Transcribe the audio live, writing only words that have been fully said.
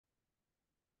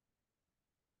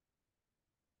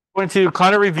Going to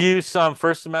kind of review some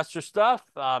first semester stuff,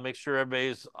 make sure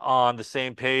everybody's on the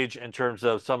same page in terms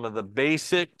of some of the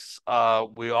basics.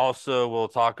 We also will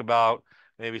talk about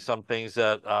maybe some things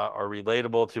that are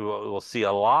relatable to what we'll see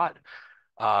a lot.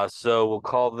 So we'll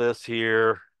call this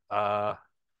here. I'm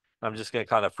just going to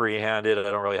kind of freehand it. I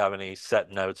don't really have any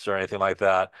set notes or anything like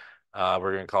that.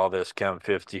 We're going to call this Chem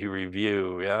 50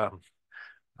 review. Yeah.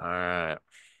 All right.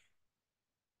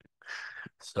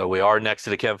 So we are next to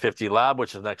the Chem 50 lab,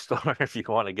 which is next door if you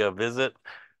want to go visit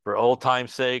for old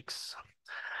time's sakes.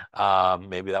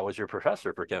 Maybe that was your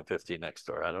professor for Chem 50 next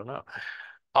door. I don't know.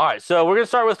 All right, so we're going to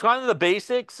start with kind of the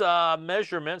basics,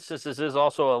 measurements, since this is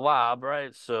also a lab,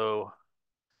 right? So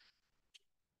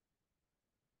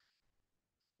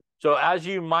as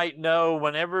you might know,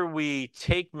 whenever we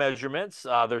take measurements,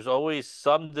 there's always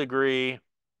some degree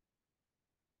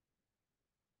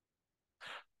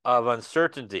of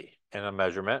uncertainty in a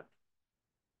measurement.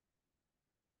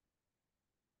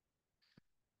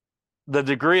 The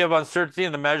degree of uncertainty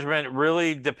in the measurement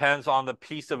really depends on the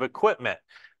piece of equipment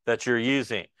that you're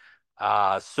using.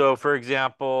 So for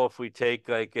example, if we take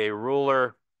like a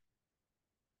ruler,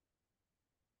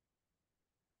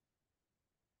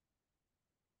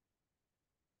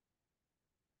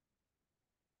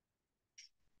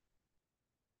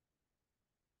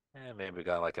 and maybe we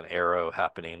got like an arrow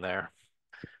happening there.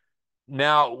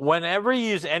 Now, whenever you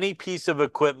use any piece of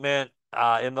equipment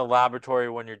in the laboratory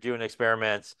when you're doing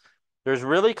experiments, there's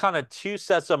really kind of two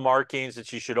sets of markings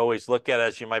that you should always look at,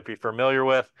 as you might be familiar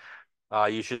with.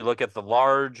 You should look at the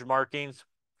large markings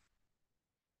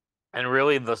and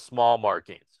really the small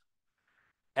markings.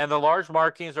 And the large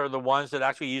markings are the ones that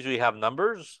actually usually have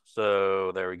numbers.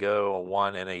 So there we go, a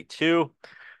 1 and a 2.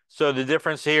 So the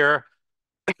difference here,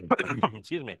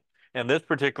 excuse me, in this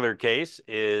particular case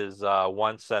is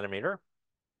 1 centimeter.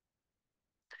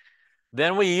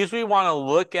 Then we usually want to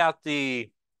look at the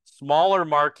smaller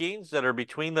markings that are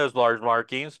between those large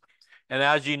markings. And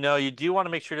as you know, you do want to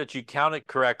make sure that you count it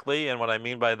correctly. And what I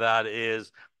mean by that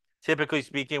is, typically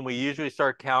speaking, we usually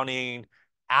start counting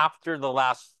after the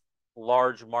last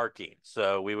large marking.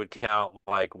 So we would count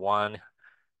like 1,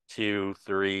 2,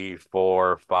 3,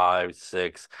 4, 5,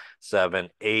 6, 7,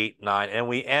 8, 9, and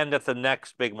we end at the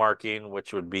next big marking,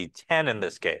 which would be 10 in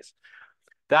this case.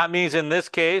 That means in this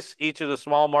case, each of the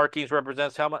small markings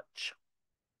represents how much?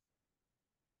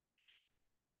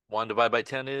 1 divided by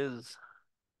 10 is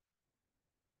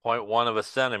 0.1 of a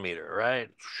centimeter, right?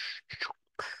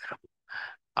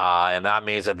 And that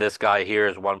means that this guy here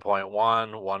is 1.1,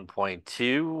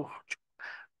 1.2,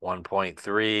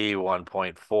 1.3,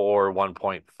 1.4,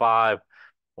 1.5,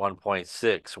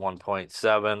 1.6,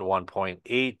 1.7,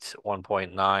 1.8,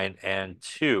 1.9, and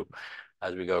 2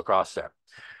 as we go across there.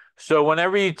 So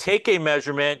whenever you take a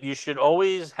measurement, you should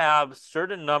always have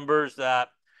certain numbers that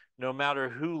no matter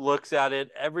who looks at it,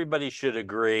 everybody should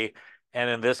agree. And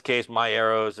in this case, my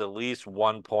arrow is at least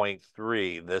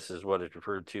 1.3. This is what it's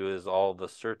referred to as all the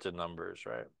certain numbers,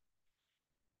 right?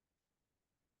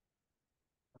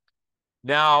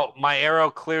 Now, my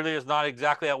arrow clearly is not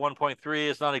exactly at 1.3.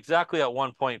 It's not exactly at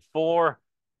 1.4.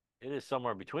 It is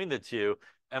somewhere between the two.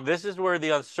 And this is where the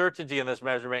uncertainty in this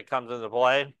measurement comes into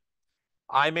play.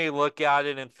 I may look at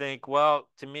it and think, well,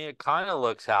 to me, it kind of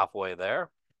looks halfway there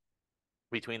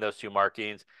between those two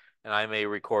markings. And I may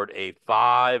record a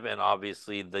 5 and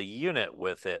obviously the unit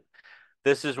with it.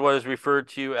 This is what is referred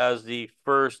to as the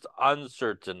first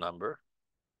uncertain number.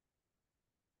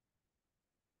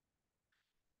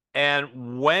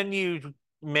 And when you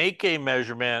make a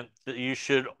measurement, you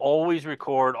should always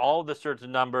record all the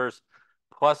certain numbers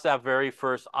plus that very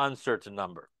first uncertain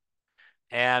number.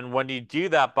 And when you do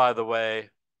that, by the way,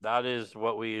 that is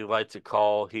what we like to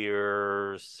call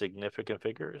here significant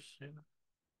figures.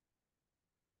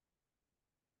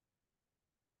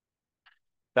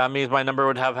 That means my number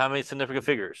would have how many significant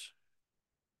figures?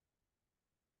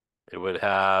 It would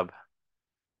have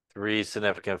 3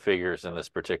 significant figures in this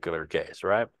particular case,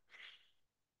 right?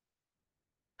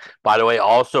 By the way,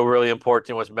 also really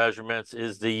important with measurements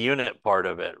is the unit part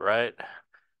of it, right?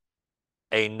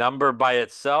 A number by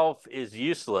itself is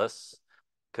useless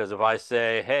because if I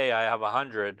say, hey, I have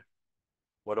 100,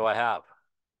 what do I have?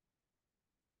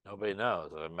 Nobody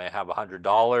knows. I may have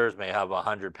 $100, may have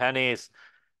 100 pennies,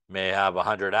 may have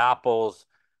 100 apples.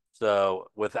 So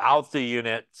without the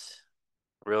unit,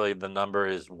 really the number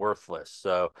is worthless.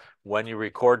 So when you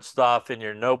record stuff in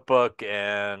your notebook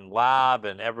and lab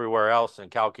and everywhere else in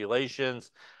calculations,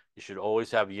 you should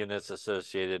always have units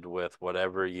associated with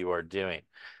whatever you are doing.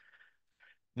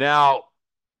 Now,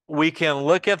 we can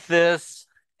look at this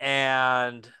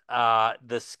And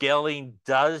the scaling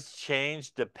does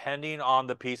change depending on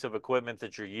the piece of equipment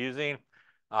that you're using.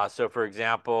 So for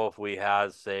example, if we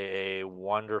had, say, a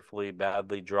wonderfully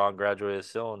badly drawn graduated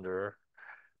cylinder,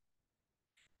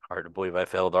 hard to believe I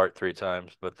failed art 3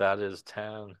 times, but that is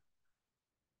 10,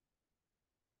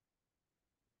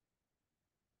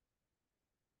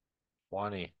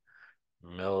 20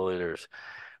 milliliters.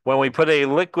 When we put a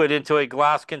liquid into a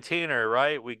glass container,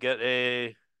 right, we get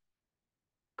a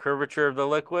curvature of the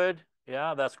liquid.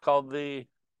 Yeah, that's called the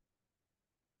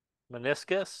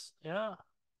meniscus. Yeah.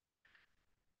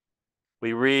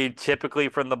 We read typically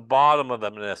from the bottom of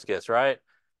the meniscus, right?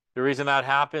 The reason that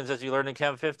happens, as you learned in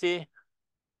Chem 50-ish,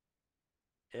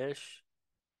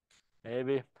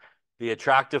 maybe, the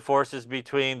attractive forces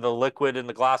between the liquid and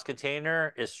the glass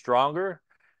container is stronger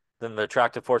than the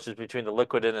attractive forces between the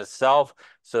liquid and itself.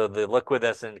 So the liquid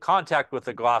that's in contact with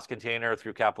the glass container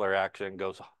through capillary action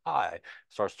goes high,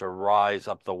 starts to rise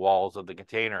up the walls of the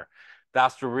container.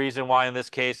 That's the reason why in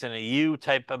this case, in a U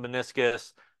type of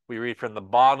meniscus, we read from the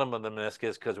bottom of the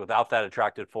meniscus, because without that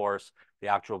attractive force, the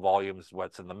actual volume is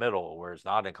what's in the middle, where it's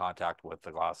not in contact with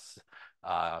the glass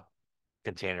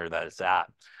container that it's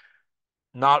at.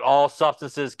 Not all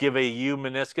substances give a U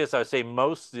meniscus. I would say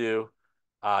most do.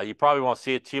 You probably won't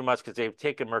see it too much because they've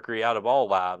taken mercury out of all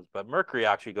labs, but mercury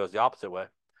actually goes the opposite way.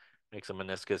 Makes a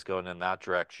meniscus going in that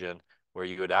direction, where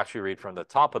you would actually read from the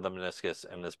top of the meniscus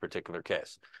in this particular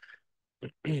case.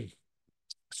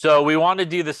 So we want to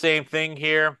do the same thing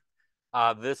here.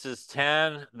 This is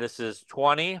 10, this is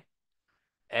 20.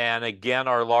 And again,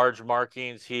 our large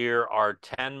markings here are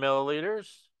 10 milliliters.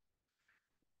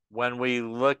 When we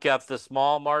look at the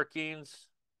small markings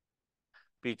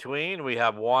between, we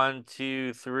have 1,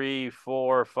 2, 3,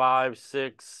 4, 5,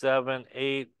 6, 7,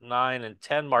 8, 9, and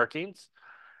 10 markings.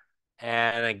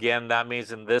 And again, that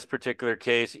means in this particular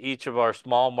case, each of our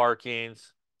small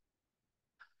markings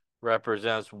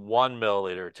represents 1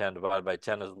 milliliter. 10 divided by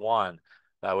 10 is 1.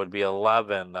 That would be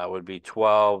 11. That would be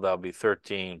 12. That would be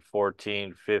 13,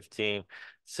 14, 15,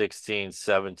 16,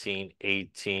 17,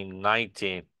 18,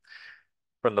 19.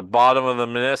 From the bottom of the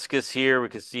meniscus here, we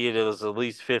can see it is at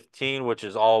least 15, which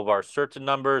is all of our certain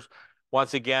numbers.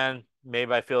 Once again,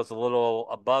 maybe I feel it's a little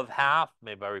above half.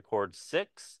 Maybe I record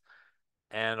 6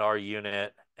 and our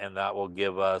unit, and that will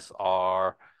give us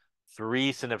our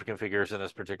 3 significant figures in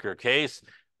this particular case,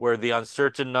 where the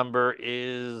uncertain number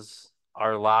is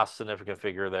our last significant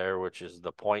figure there, which is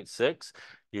the 0.6.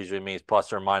 Usually means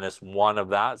plus or minus 1 of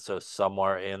that, so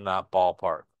somewhere in that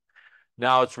ballpark.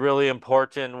 Now, it's really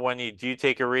important when you do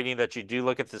take a reading that you do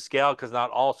look at the scale, because not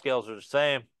all scales are the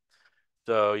same.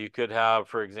 So you could have,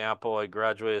 for example, a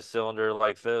graduated cylinder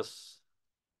like this.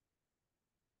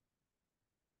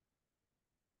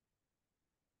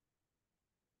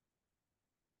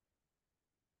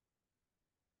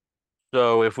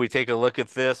 So if we take a look at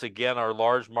this, again, our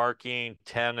large marking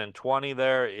 10 and 20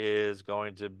 there is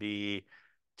going to be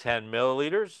 10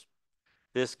 milliliters.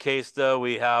 This case, though,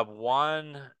 we have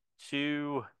 1,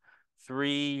 2,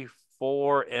 3,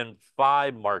 4, and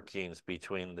 5 markings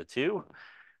between the two.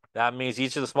 That means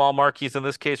each of the small markings in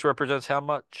this case represents how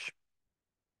much?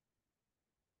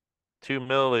 2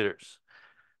 milliliters.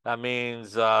 That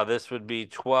means this would be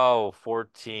 12,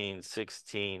 14,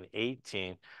 16,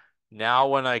 18. Now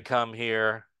when I come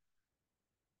here,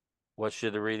 what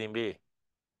should the reading be?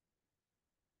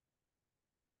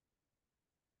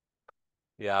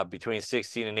 Yeah, between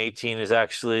 16 and 18 is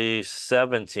actually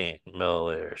 17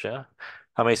 milliliters, yeah?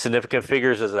 How many significant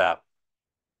figures is that?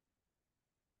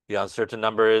 The uncertain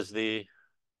number is the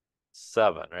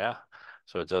 7, yeah?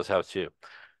 So it does have 2.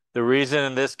 The reason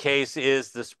in this case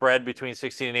is the spread between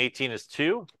 16 and 18 is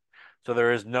 2. So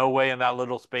there is no way in that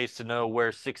little space to know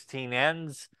where 16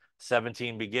 ends,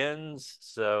 17 begins.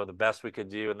 So the best we could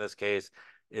do in this case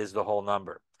is the whole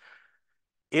number.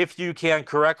 If you can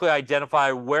correctly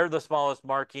identify where the smallest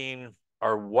marking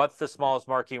or what the smallest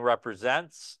marking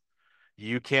represents,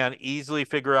 you can easily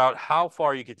figure out how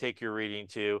far you could take your reading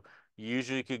to.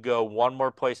 Usually you could go one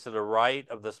more place to the right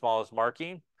of the smallest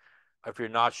marking. If you're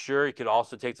not sure, you could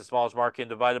also take the smallest marking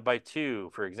divided by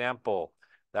 2. For example,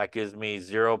 that gives me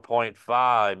 0.5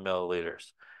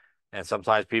 milliliters. And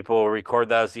sometimes people will record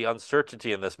that as the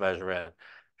uncertainty in this measurement.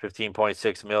 15.6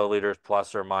 milliliters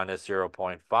plus or minus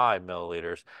 0.5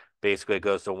 milliliters. Basically, it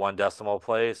goes to 1 decimal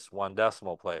place, 1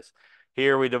 decimal place.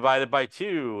 Here we divide it by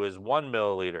 2 is 1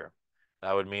 milliliter.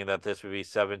 That would mean that this would be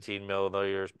 17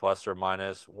 milliliters plus or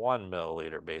minus 1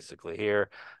 milliliter, basically here.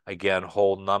 Again,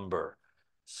 whole number.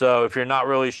 So if you're not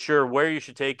really sure where you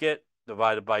should take it,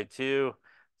 divided by 2,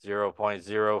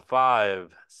 0.05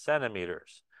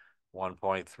 centimeters.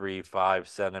 1.35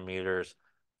 centimeters,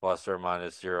 plus or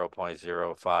minus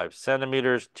 0.05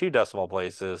 centimeters, 2 decimal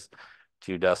places,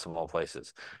 2 decimal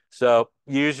places. So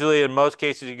usually in most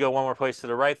cases, you go one more place to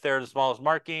the right there, the smallest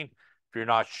marking. If you're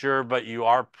not sure, but you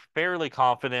are fairly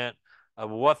confident of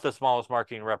what the smallest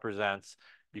marking represents,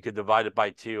 you could divide it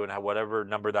by 2 and have whatever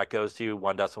number that goes to,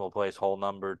 1 decimal place, whole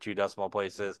number, 2 decimal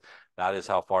places. That is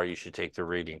how far you should take the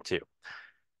reading to.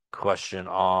 Question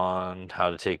on how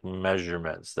to take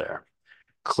measurements there.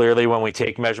 Clearly, when we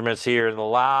take measurements here in the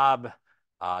lab,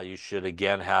 you should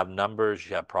again have numbers,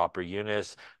 you have proper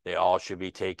units. They all should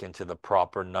be taken to the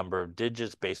proper number of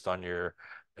digits based on your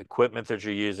equipment that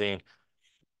you're using.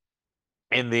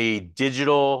 In the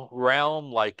digital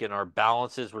realm, like in our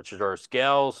balances, which is our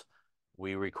scales,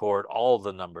 we record all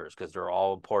the numbers because they're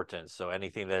all important. So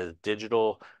anything that is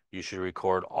digital, you should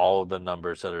record all of the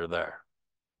numbers that are there.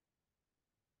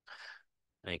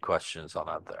 Any questions on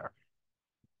that there?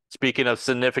 Speaking of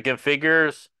significant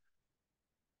figures,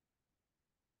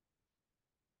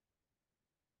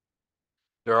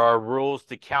 there are rules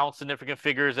to count significant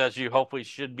figures, as you hopefully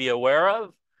should be aware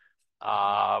of.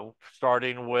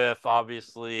 Starting with,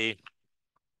 obviously,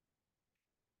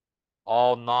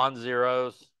 all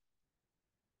non-zeros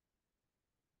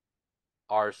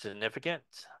are significant.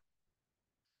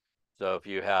 So if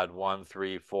you had 1,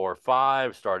 3, 4,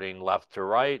 5, starting left to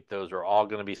right, those are all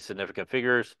going to be significant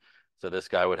figures. So this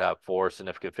guy would have 4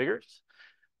 significant figures.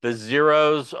 The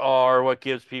zeros are what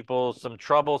gives people some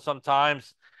trouble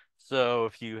sometimes. So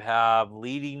if you have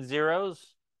leading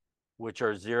zeros, which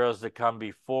are zeros that come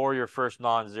before your first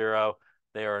non-zero,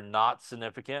 they are not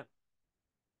significant.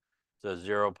 So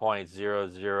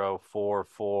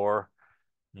 0.0044.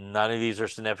 None of these are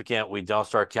significant. We don't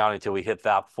start counting until we hit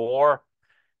that 4,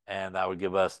 and that would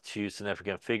give us 2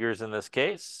 significant figures in this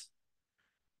case.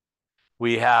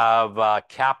 We have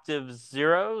captive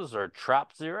zeros or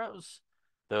trap zeros.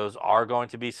 Those are going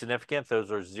to be significant.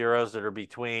 Those are zeros that are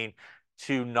between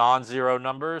 2 non-zero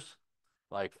numbers,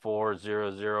 like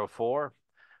 4004.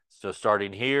 So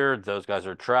starting here, those guys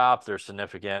are trapped, they're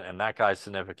significant, and that guy's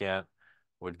significant,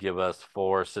 would give us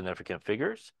 4 significant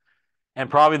figures. And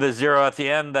probably the 0 at the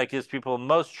end that gives people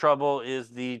most trouble is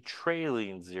the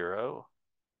trailing 0.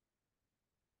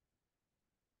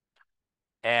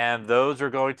 And those are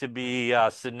going to be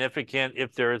significant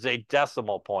if there is a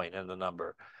decimal point in the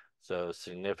number. So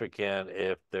significant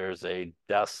if there's a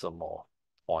decimal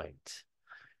point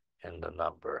in the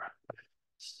number.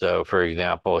 So for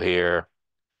example here,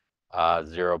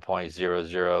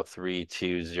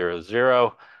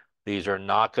 0.003200. These are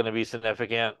not going to be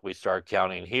significant. We start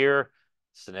counting here.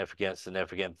 Significant,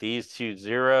 significant. These 2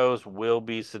 zeros will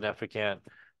be significant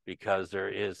because there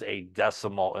is a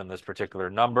decimal in this particular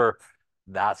number.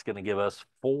 That's going to give us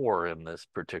 4 in this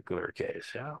particular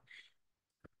case. Yeah.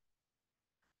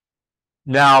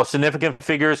 Now, significant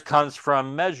figures comes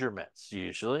from measurements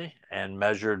usually and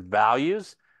measured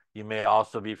values. You may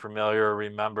also be familiar,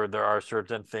 remember there are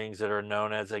certain things that are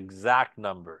known as exact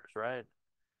numbers, right?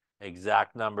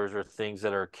 Exact numbers are things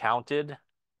that are counted.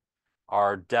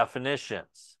 Our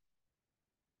definitions,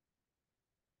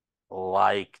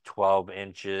 like 12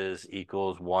 inches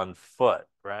equals 1 foot,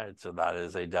 right? So that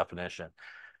is a definition.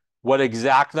 What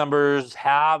exact numbers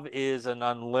have is an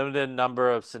unlimited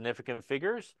number of significant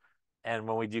figures. And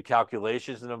when we do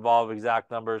calculations that involve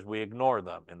exact numbers, we ignore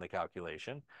them in the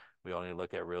calculation. We only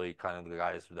look at really kind of the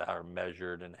guys that are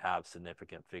measured and have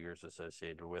significant figures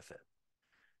associated with it.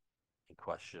 Any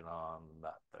question on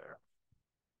that there?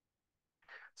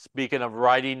 Speaking of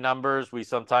writing numbers, we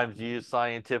sometimes use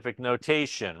scientific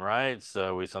notation, right?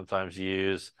 So we sometimes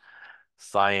use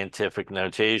scientific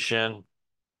notation.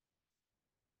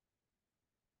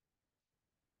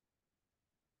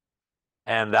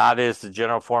 And that is the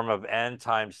general form of n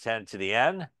times 10 to the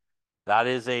n. That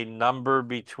is a number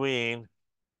between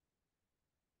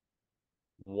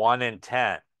 1 and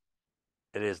 10.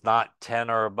 It is not 10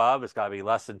 or above. It's got to be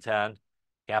less than 10.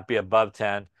 Can't be above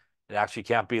 10. It actually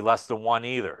can't be less than 1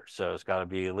 either. So it's got to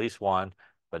be at least 1,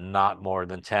 but not more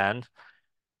than 10.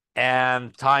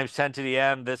 And times 10 to the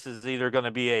n, this is either going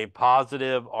to be a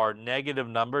positive or negative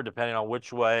number, depending on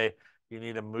which way you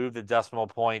need to move the decimal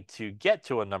point to get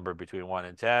to a number between 1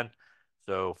 and 10.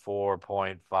 So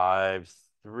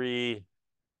 4.53.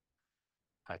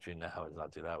 Actually, no, let's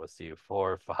not do that. Let's see,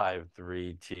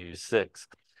 45326.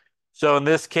 So in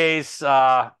this case,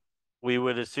 we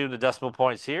would assume the decimal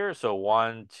points here. So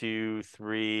 1, 2,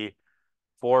 3,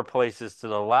 4 places to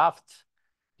the left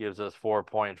gives us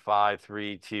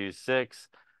 4.5326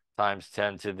 times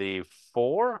 10 to the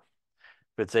 4.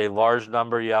 If it's a large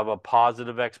number, you have a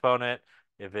positive exponent.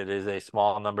 If it is a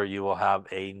small number, you will have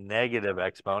a negative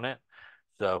exponent.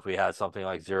 So if we had something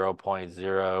like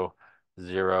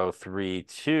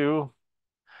 0.0032,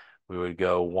 we would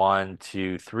go 1,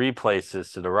 2, 3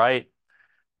 places to the right,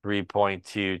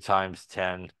 3.2 times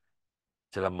 10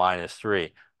 to the minus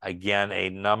 3. Again,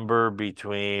 a number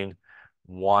between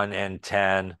 1 and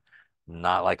 10,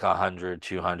 not like 100,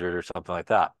 200, or something like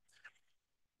that.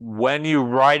 When you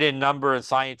write a number in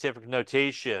scientific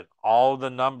notation, all the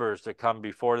numbers that come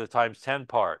before the times 10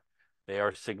 part, they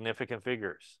are significant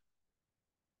figures.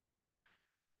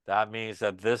 That means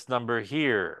that this number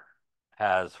here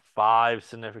has 5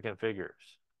 significant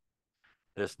figures.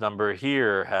 This number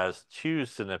here has 2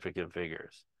 significant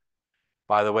figures.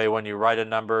 By the way, when you write a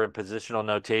number in positional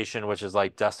notation, which is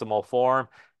like decimal form,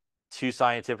 to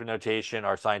scientific notation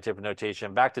or scientific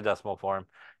notation back to decimal form,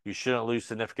 you shouldn't lose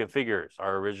significant figures.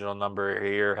 Our original number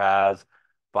here has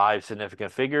 5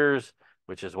 significant figures,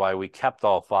 which is why we kept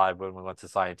all 5 when we went to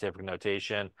scientific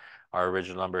notation. Our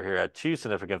original number here had 2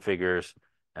 significant figures,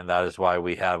 and that is why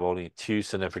we have only 2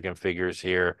 significant figures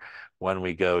here when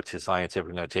we go to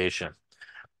scientific notation.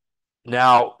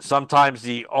 Now, sometimes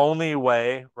the only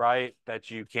way, right, that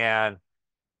you can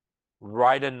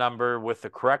write a number with the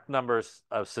correct numbers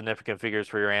of significant figures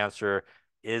for your answer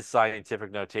is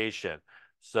scientific notation.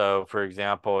 So, for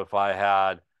example, if I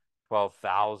had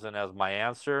 12,000 as my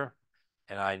answer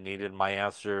and I needed my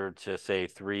answer to say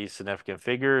 3 significant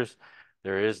figures,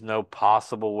 there is no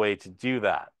possible way to do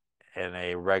that in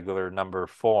a regular number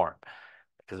form.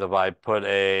 Because if I put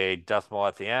a decimal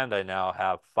at the end, I now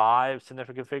have 5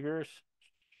 significant figures.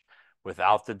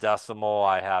 Without the decimal,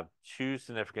 I have 2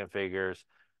 significant figures.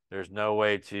 There's no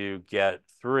way to get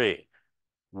 3.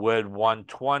 Would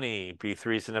 120 be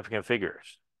 3 significant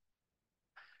figures?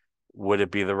 Would it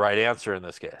be the right answer in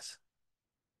this case?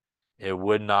 It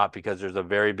would not, because there's a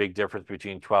very big difference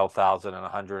between 12,000 and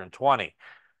 120.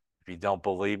 If you don't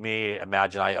believe me,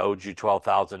 imagine I owed you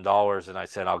 $12,000 and I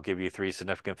said, I'll give you 3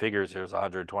 significant figures. Here's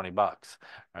 120 bucks,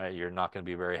 right? You're not going to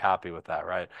be very happy with that,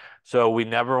 right? So we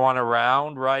never want to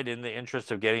round, right? In the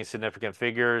interest of getting significant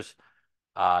figures,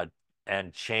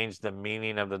 and change the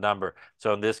meaning of the number.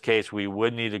 So in this case, we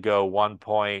would need to go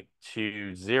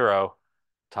 1.20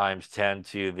 times 10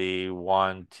 to the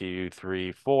 1, 2,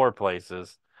 3, 4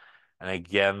 places. And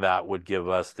again, that would give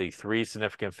us the 3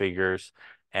 significant figures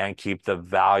and keep the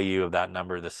value of that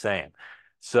number the same.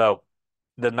 So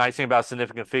the nice thing about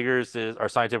significant figures is, our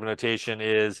scientific notation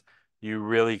is, you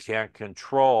really can't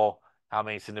control how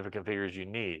many significant figures you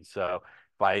need. So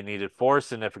if I needed 4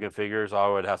 significant figures,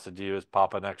 all I would have to do is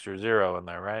pop an extra 0 in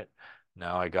there, right?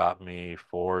 Now I got me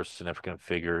 4 significant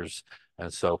figures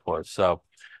and so forth. So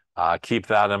keep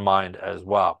that in mind as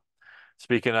well.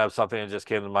 Speaking of something that just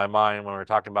came to my mind when we're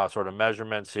talking about sort of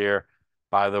measurements here,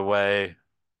 by the way,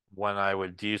 when I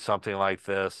would do something like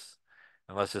this,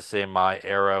 and let's just say my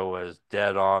arrow was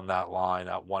dead on that line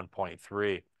at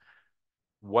 1.3,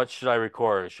 what should I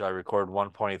record? Should I record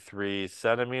 1.3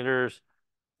 centimeters,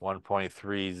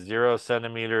 1.30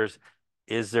 centimeters?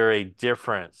 Is there a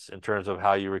difference in terms of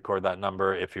how you record that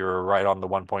number if you're right on the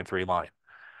 1.3 line?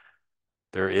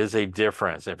 There is a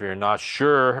difference. If you're not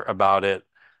sure about it,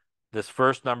 this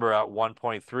first number at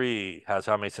 1.3 has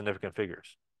how many significant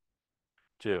figures?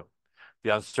 2.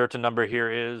 The uncertain number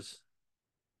here is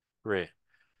 3.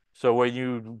 So when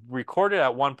you record it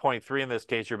at 1.3 in this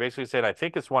case, you're basically saying, I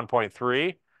think it's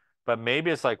 1.3, but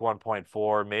maybe it's like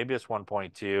 1.4, maybe it's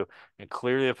 1.2. And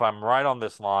clearly, if I'm right on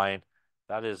this line,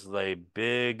 that is a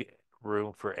big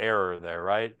room for error there,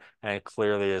 right? And it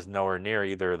clearly is nowhere near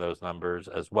either of those numbers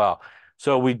as well.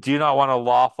 So we do not want to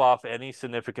loft off any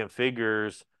significant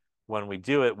figures when we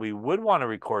do it. We would want to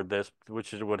record this,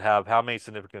 which would have how many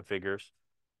significant figures?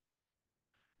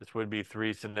 This would be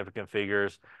 3 significant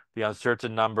figures. The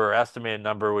uncertain number, estimated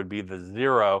number, would be the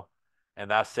 0. And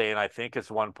that's saying, I think it's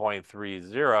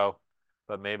 1.30,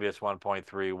 but maybe it's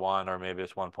 1.31 or maybe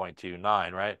it's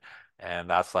 1.29, right? And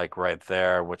that's like right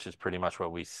there, which is pretty much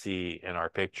what we see in our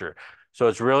picture. So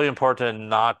it's really important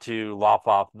not to loft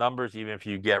off numbers, even if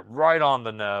you get right on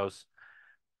the nose.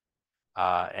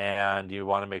 And you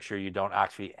want to make sure you don't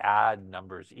actually add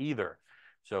numbers either.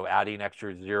 So adding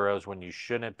extra zeros when you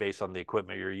shouldn't, based on the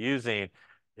equipment you're using,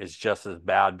 is just as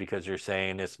bad, because you're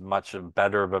saying it's much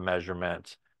better of a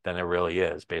measurement than it really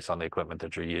is based on the equipment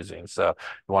that you're using. So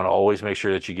you want to always make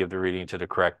sure that you give the reading to the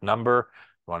correct number.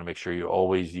 You want to make sure you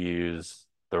always use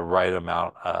the right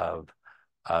amount of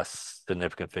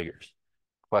significant figures.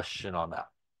 Question on that?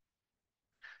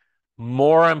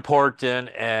 More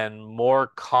important and more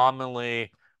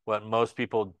commonly, what most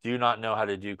people do not know how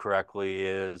to do correctly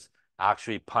is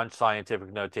actually punch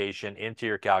scientific notation into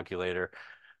your calculator.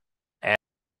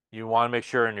 you want to make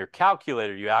sure in your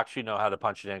calculator you actually know how to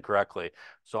punch it in correctly.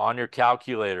 So on your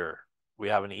calculator, we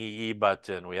have an EE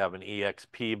button, we have an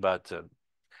EXP button.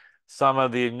 Some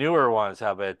of the newer ones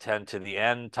have a 10 to the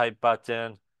N type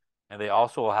button, and they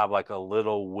also will have like a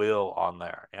little wheel on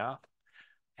there. Yeah.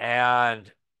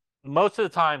 And most of the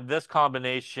time, this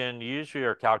combination, usually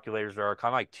our calculators are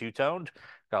kind of like two-toned,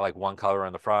 got like one color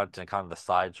on the front and kind of the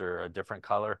sides are a different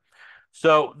color.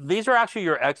 So these are actually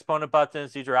your exponent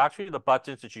buttons. These are actually the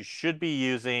buttons that you should be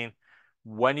using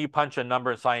when you punch a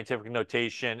number in scientific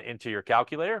notation into your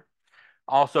calculator.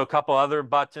 Also, a couple other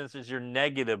buttons is your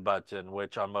negative button,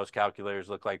 which on most calculators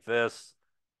look like this,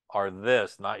 or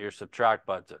this, not your subtract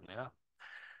button. Yeah.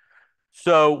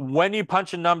 So when you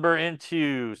punch a number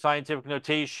into scientific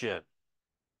notation,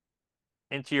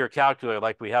 into your calculator,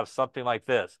 like we have something like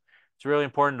this, it's really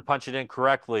important to punch it in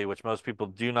correctly, which most people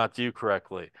do not do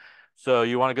correctly. So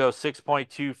you want to go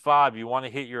 6.25, you want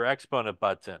to hit your exponent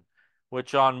button,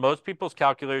 which on most people's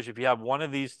calculators, if you have one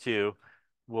of these two,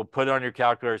 we'll put on your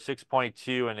calculator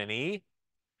 6.2 and an E.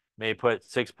 May put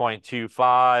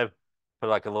 6.25, put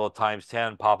like a little times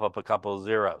 10, pop up a couple of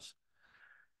zeros.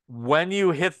 When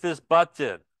you hit this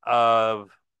button of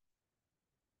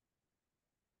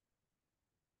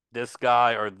this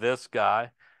guy or this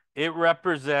guy, it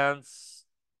represents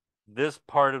this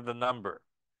part of the number.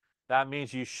 That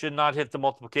means you should not hit the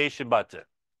multiplication button.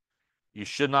 You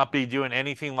should not be doing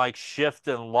anything like shift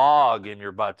and log in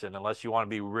your button unless you want to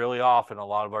be really off in a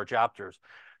lot of our chapters.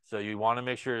 So you want to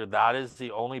make sure that is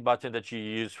the only button that you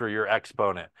use for your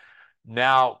exponent.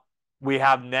 Now, we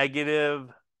have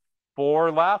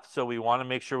 -4 left, so we want to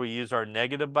make sure we use our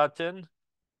negative button.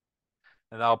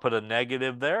 And I'll put a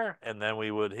negative there, and then we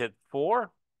would hit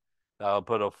 4. I'll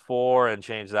put a 4 and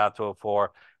change that to a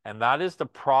 4. And that is the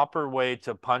proper way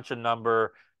to punch a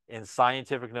number in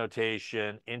scientific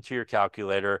notation into your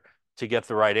calculator to get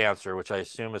the right answer, which I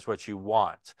assume is what you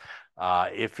want.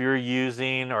 If you're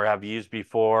using or have used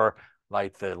before,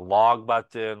 like the log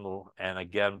button, and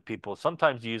again, people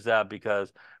sometimes use that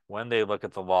because when they look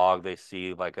at the log, they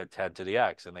see like a 10 to the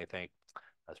x, and they think,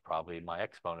 that's probably my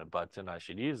exponent button. I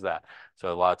should use that.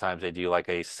 So a lot of times they do like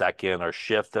a second or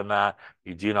shift in that.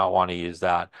 You do not want to use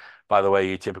that. By the way,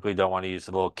 you typically don't want to use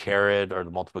the little caret or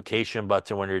the multiplication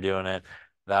button when you're doing it.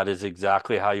 That is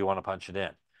exactly how you want to punch it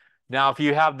in. Now, if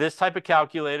you have this type of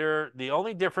calculator, the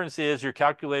only difference is your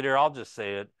calculator, I'll just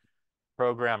say it,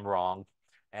 programmed wrong,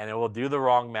 and it will do the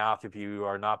wrong math if you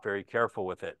are not very careful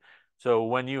with it. So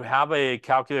when you have a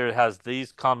calculator that has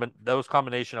those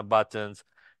combination of buttons,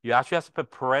 you actually have to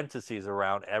put parentheses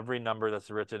around every number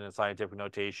that's written in scientific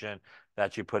notation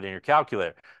that you put in your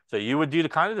calculator. So you would do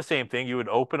kind of the same thing. You would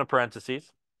open a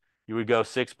parentheses. You would go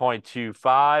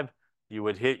 6.25. You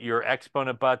would hit your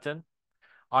exponent button.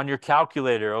 On your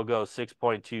calculator, it'll go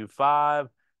 6.25.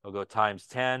 It'll go times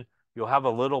 10. You'll have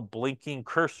a little blinking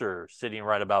cursor sitting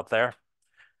right about there.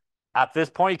 At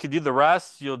this point, you can do the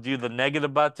rest. You'll do the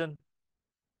negative button,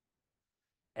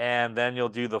 and then you'll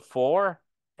do the 4.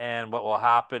 And what will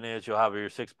happen is you'll have your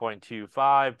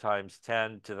 6.25 times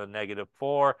 10 to the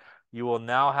 -4. You will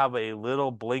now have a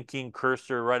little blinking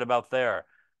cursor right about there.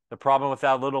 The problem with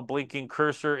that little blinking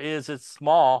cursor is it's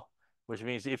small, which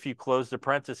means if you close the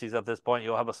parentheses at this point,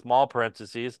 you'll have a small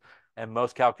parentheses, and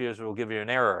most calculators will give you an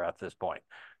error at this point.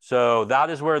 So that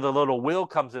is where the little wheel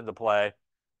comes into play.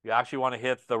 You actually want to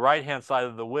hit the right-hand side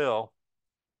of the wheel.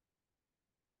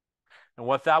 And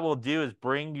what that will do is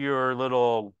bring your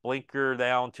little blinker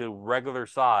down to regular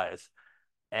size.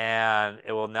 And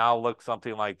it will now look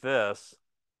something like this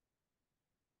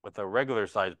with a regular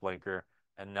size blinker.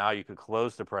 And now you can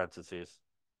close the parentheses.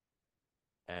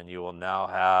 And you will now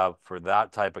have, for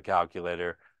that type of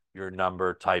calculator, your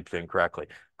number typed in correctly.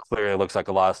 Clearly, it looks like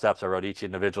a lot of steps. I wrote each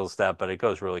individual step, but it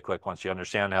goes really quick once you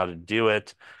understand how to do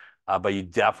it. But you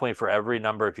definitely, for every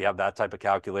number, if you have that type of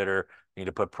calculator, you need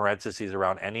to put parentheses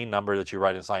around any number that you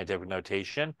write in scientific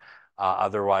notation.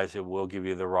 Otherwise, it will give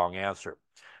you the wrong answer.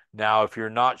 Now, if you're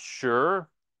not sure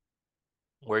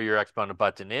where your exponent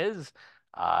button is,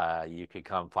 you could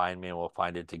come find me and we'll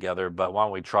find it together. But why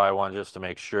don't we try one just to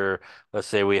make sure? Let's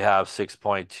say we have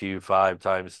 6.25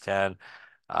 times 10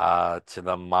 to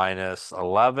the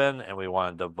 -11, and we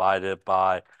want to divide it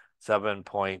by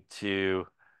 7.2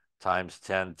 times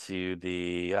 10 to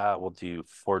the, we'll do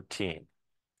 14.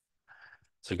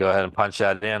 So go ahead and punch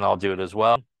that in. I'll do it as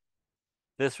well.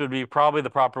 This would be probably the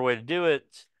proper way to do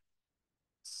it.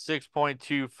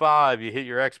 6.25, you hit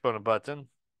your exponent button.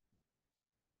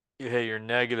 You hit your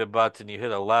negative button, you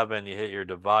hit 11, you hit your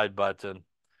divide button,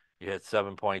 you hit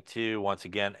 7.2. Once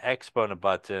again, exponent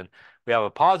button. We have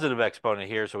a positive exponent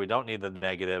here, so we don't need the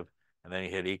negative, and then you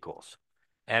hit equals.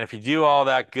 And if you do all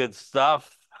that good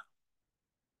stuff,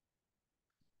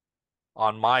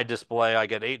 on my display, I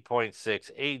get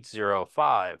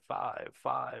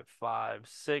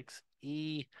 8.680555556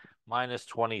 E minus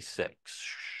 26.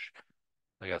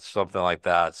 I got something like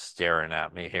that staring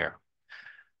at me here.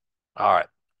 All right.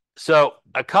 So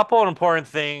a couple of important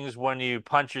things when you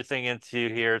punch your thing into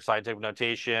here, scientific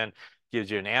notation gives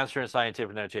you an answer in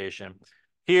scientific notation.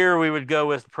 Here we would go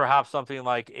with perhaps something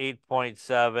like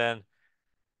 8.7.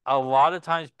 A lot of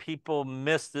times people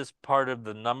miss this part of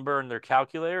the number in their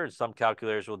calculator. Some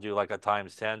calculators will do like a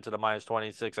times 10 to the minus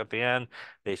 26 at the end.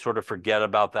 They sort of forget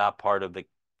about that part of the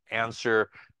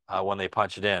answer when they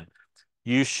punch it in.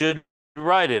 You should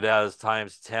write it as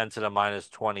times 10 to the minus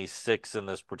 26 in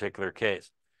this particular case.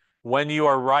 When you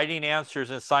are writing answers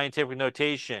in scientific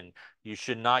notation, you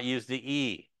should not use the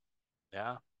E.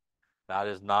 Yeah. That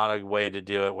is not a way to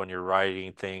do it when you're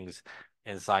writing things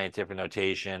in scientific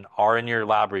notation or in your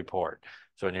lab report.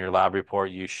 So in your lab report,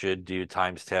 you should do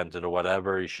times 10 to the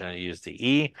whatever. You shouldn't use the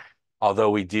E. Although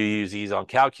we do use E's on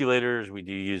calculators, we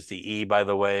do use the E, by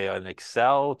the way, in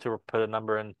Excel to put a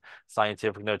number in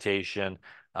scientific notation.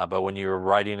 But when you're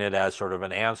writing it as sort of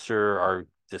an answer or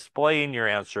displaying your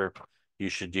answer, you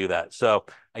should do that. So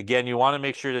again, you want to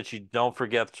make sure that you don't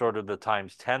forget sort of the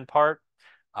times 10 part.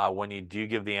 When you do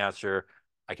give the answer,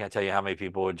 I can't tell you how many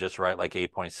people would just write like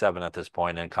 8.7 at this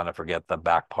point and kind of forget the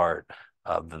back part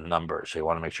of the number. So you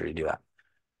want to make sure you do that.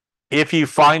 If you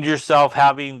find yourself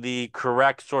having the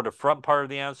correct sort of front part of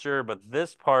the answer, but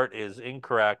this part is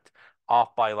incorrect,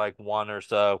 off by like one or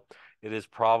so, it is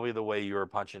probably the way you were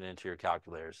punching into your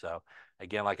calculator. So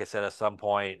again, like I said, at some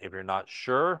point, if you're not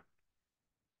sure,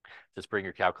 just bring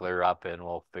your calculator up and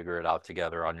we'll figure it out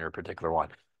together on your particular one.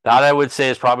 That I would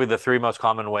say is probably the three most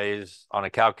common ways on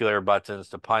a calculator buttons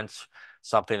to punch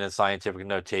something in scientific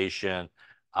notation.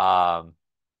 Now,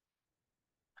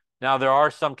 there are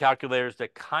some calculators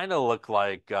that kind of look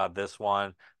like this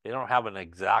one. They don't have an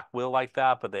exact wheel like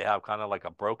that, but they have kind of like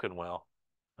a broken wheel.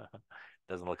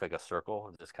 Doesn't look like a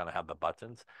circle. It just kind of have the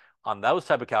buttons. On those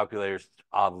type of calculators,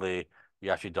 oddly, you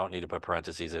actually don't need to put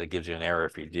parentheses, and it gives you an error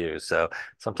if you do. So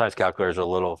sometimes calculators are a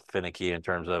little finicky in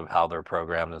terms of how they're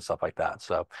programmed and stuff like that.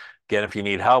 So again, if you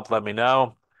need help, let me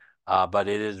know. But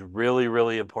it is really,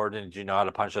 really important that you know how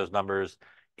to punch those numbers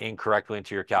incorrectly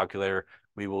into your calculator.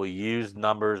 We will use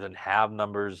numbers and have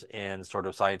numbers in sort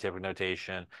of scientific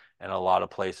notation and a lot of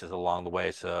places along the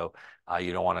way. So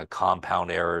you don't want to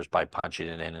compound errors by punching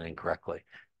it in incorrectly.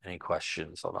 Any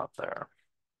questions on up there?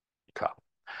 Okay.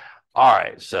 All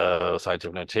right. So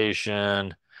scientific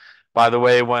notation. By the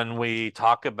way, when we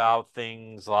talk about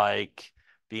things like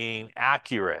being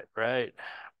accurate, right?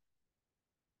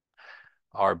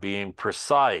 Or being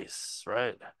precise,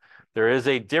 right? There is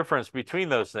a difference between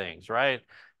those things, right?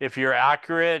 If you're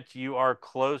accurate, you are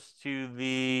close to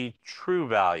the true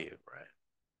value, right?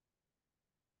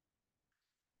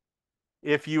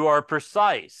 If you are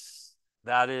precise,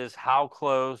 that is how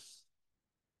close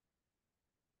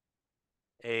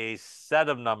a set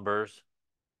of numbers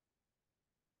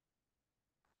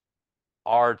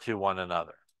are to one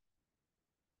another.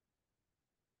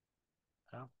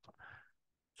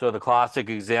 So the classic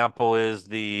example is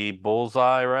the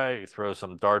bullseye, right? You throw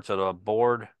some darts at a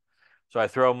board. So I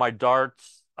throw my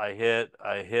darts, I hit,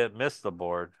 miss the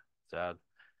board. Sad.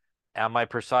 Am I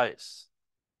precise?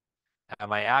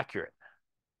 Am I accurate?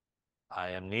 I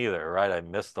am neither, right? I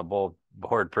missed the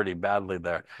board pretty badly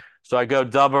there. So I go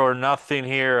double or nothing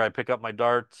here. I pick up my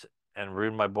darts and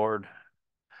ruin my board.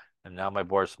 And now my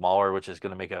board's smaller, which is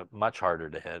going to make it much harder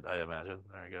to hit, I imagine.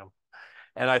 There you go.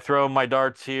 And I throw my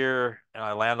darts here and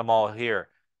I land them all here.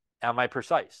 Am I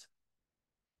precise?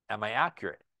 Am I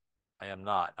accurate? I am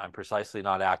not. I'm precisely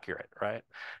not accurate, right?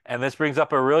 And this brings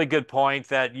up a really good point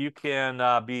that you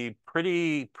can be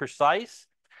pretty precise.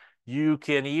 You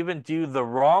can even do the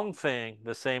wrong thing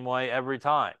the same way every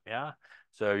time, yeah?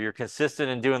 So you're consistent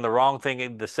in doing the wrong thing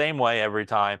in the same way every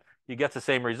time. You get the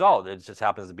same result. It just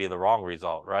happens to be the wrong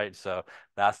result, right? So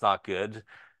that's not good.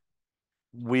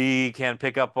 We can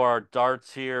pick up our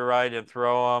darts here, right, and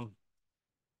throw them.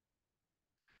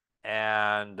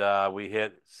 And we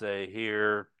hit, say,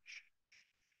 here.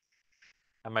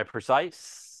 Am I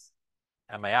precise?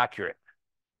 Am I accurate?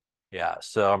 Yeah,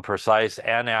 so I'm precise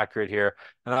and accurate here.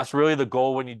 And that's really the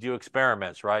goal when you do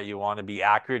experiments, right? You want to be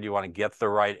accurate. You want to get the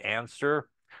right answer.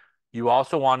 You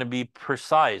also want to be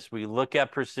precise. We look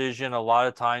at precision a lot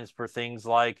of times for things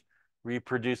like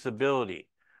reproducibility,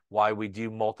 why we do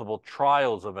multiple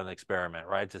trials of an experiment,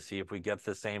 right? To see if we get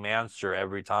the same answer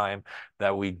every time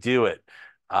that we do it.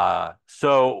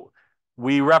 So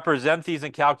we represent these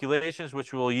in calculations,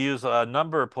 which we'll use a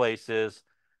number of places.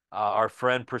 Our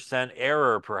friend percent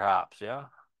error, perhaps. Yeah.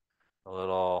 A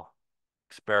little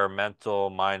experimental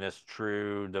minus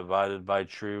true divided by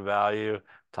true value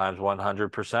times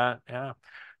 100%. Yeah.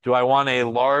 Do I want a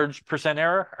large percent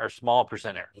error or small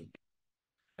percent error?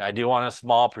 I do want a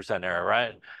small percent error,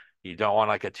 right? You don't want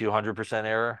like a 200%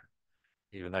 error,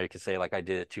 even though you could say like I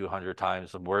did it 200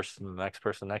 times worse than the next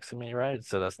person next to me, right?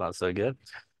 So that's not so good.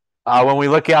 When we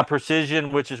look at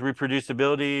precision, which is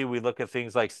reproducibility, we look at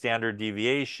things like standard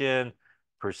deviation,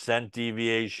 percent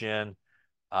deviation.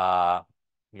 Uh,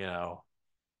 you know,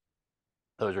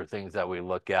 those are things that we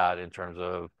look at in terms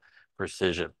of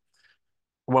precision.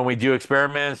 When we do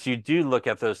experiments, you do look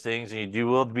at those things and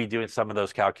will be doing some of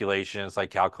those calculations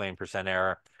like calculating percent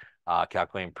error,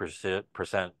 calculating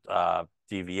percent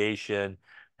deviation.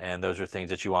 And those are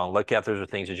things that you want to look at. Those are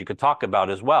things that you could talk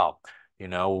about as well.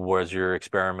 Was your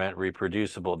experiment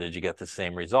reproducible? Did you get the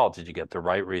same result? Did you get the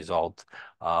right result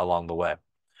along the way?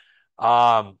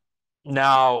 Um,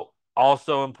 Now,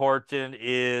 also important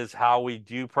is how we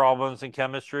do problems in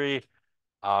chemistry,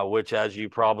 which, as you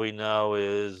probably know,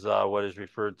 is what is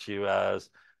referred to as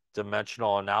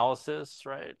dimensional analysis,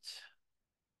 right?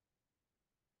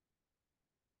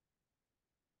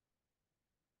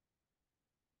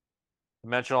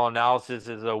 Dimensional analysis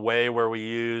is a way where we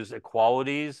use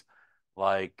equalities,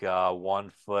 like 1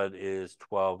 foot is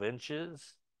 12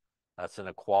 inches. That's an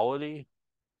equality.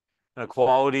 An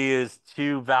equality is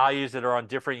two values that are on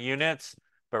different units,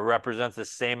 but represents the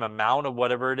same amount of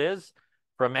whatever it is.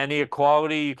 From any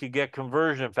equality, you could get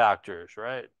conversion factors,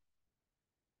 right?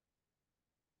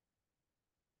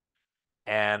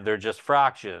 And they're just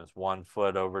fractions. 1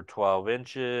 foot over 12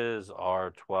 inches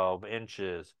are 12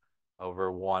 inches over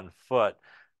 1 foot.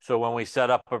 So when we set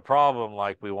up a problem,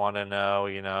 like we want to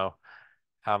know,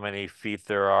 how many feet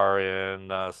there are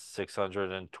in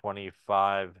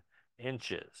 625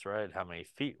 inches, right? How many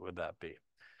feet would that be?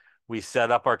 We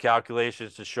set up our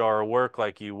calculations to show our work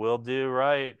like you will do,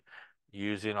 right?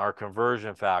 Using our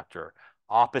conversion factor.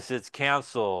 Opposites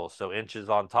cancel, so inches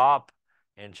on top,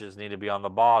 inches need to be on the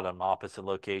bottom. Opposite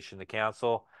location to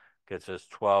cancel gets us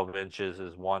 12 inches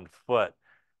is 1 foot.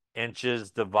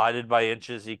 Inches divided by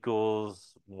inches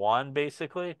equals 1,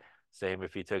 basically. Same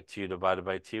if you took 2 divided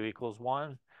by 2 equals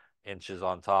 1. Inches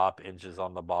on top, inches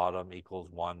on the bottom equals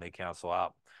 1. They cancel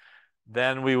out.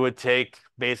 Then we would take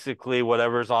basically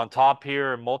whatever's on top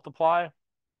here and multiply.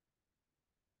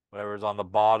 Whatever's on the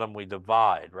bottom, we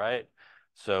divide, right?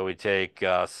 So we take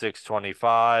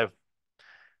 625,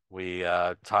 we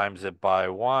times it by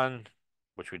 1,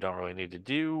 which we don't really need to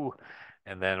do.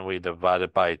 And then we divide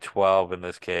it by 12 in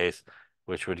this case,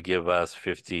 which would give us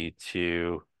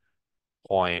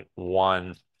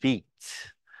 52.1 feet.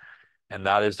 And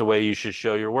that is the way you should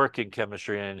show your work in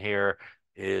chemistry. And here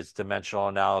is dimensional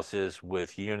analysis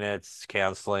with units,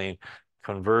 canceling,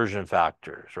 conversion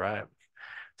factors, right?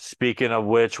 Speaking of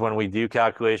which, when we do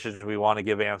calculations, we want to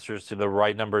give answers to the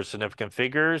right number of significant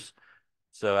figures.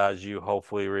 So as you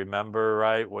hopefully remember,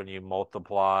 right, when you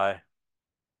multiply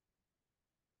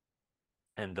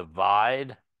and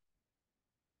divide,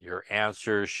 your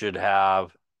answer should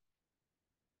have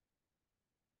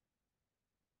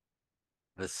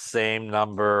the same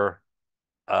number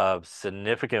of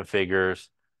significant figures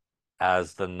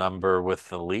as the number with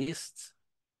the least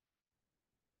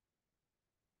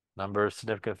number of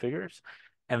significant figures.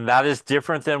 And that is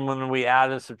different than when we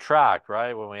add and subtract,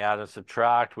 right? When we add and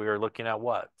subtract, we are looking at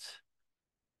what?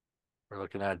 We're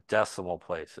looking at decimal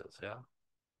places, yeah?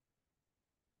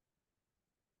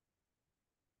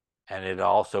 And it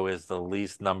also is the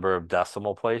least number of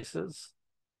decimal places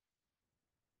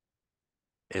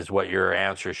is what your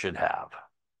answer should have.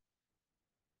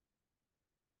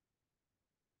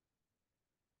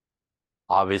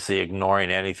 Obviously,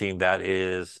 ignoring anything that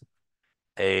is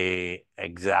a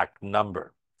exact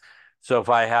number. So if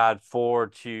I had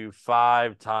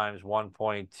 425 times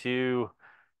 1.2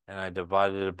 and I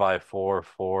divided it by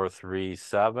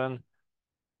 4,437,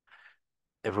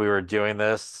 if we were doing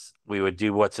this, we would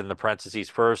do what's in the parentheses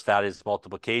first. That is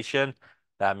multiplication.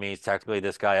 That means technically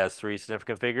this guy has 3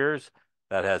 significant figures.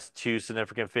 That has 2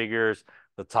 significant figures.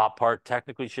 The top part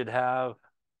technically should have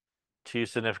 2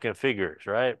 significant figures,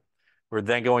 right? We're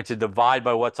then going to divide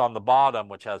by what's on the bottom,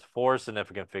 which has 4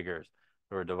 significant figures.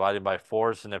 We're dividing by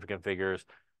 4 significant figures,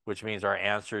 which means our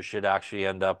answer should actually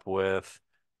end up with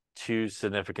 2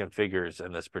 significant figures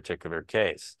in this particular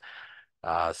case.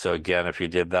 So again, if you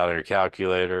did that on your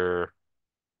calculator,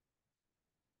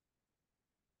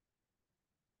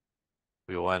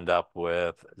 we will end up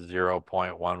with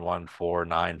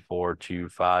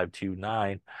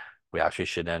 0.114942529. We actually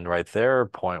should end right there.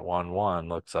 0.11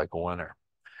 looks like a winner.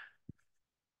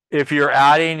 If you're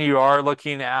adding, you are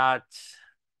looking at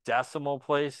decimal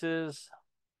places.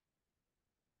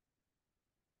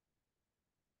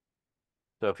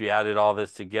 So if you added all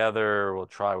this together, we'll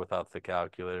try without the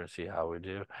calculator and see how we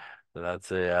do. So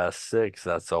that's a, 6,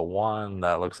 that's a 1,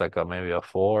 that looks like maybe a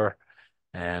 4,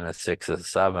 and a 6 is a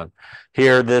 7.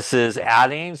 Here, this is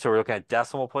adding, so we're looking at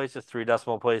decimal places, 3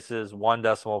 decimal places, 1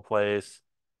 decimal place,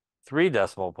 3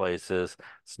 decimal places.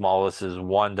 Smallest is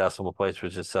 1 decimal place,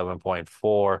 which is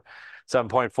 7.4.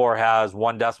 7.4 has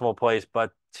 1 decimal place,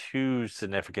 but 2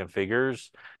 significant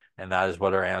figures, and that is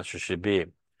what our answer should be.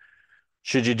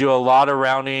 Should you do a lot of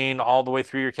rounding all the way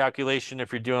through your calculation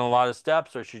if you're doing a lot of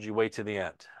steps, or should you wait to the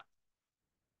end?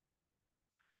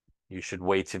 You should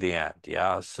wait to the end.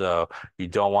 Yeah. So you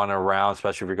don't want to round,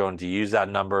 especially if you're going to use that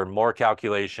number in more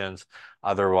calculations.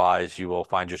 Otherwise, you will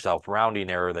find yourself rounding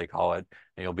error, they call it,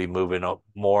 and you'll be moving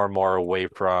more and more away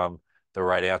from the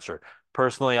right answer.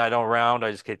 Personally, I don't round.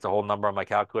 I just take the whole number on my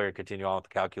calculator and continue on with the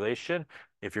calculation.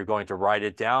 If you're going to write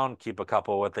it down, keep a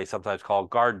couple of what they sometimes call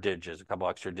guard digits, a couple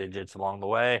extra digits along the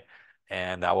way,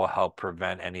 and that will help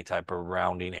prevent any type of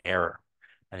rounding error.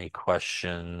 Any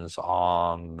questions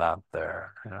on that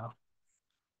there?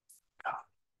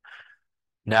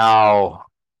 Now,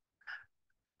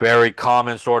 very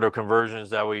common sort of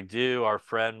conversions that we do, our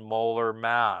friend molar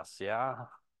mass, yeah?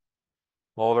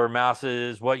 Molar mass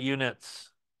is what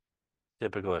units,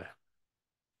 typically?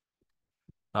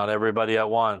 Not everybody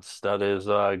at once. That is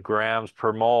grams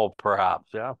per mole, perhaps,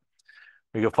 yeah?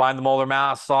 We can find the molar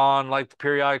mass on, like, the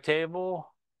periodic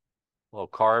table. A little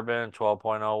carbon,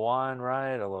 12.01,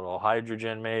 right? A little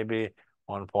hydrogen, maybe,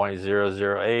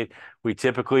 1.008. We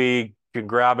typically can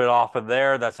grab it off of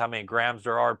there. That's how many grams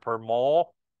there are per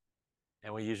mole.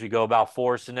 And we usually go about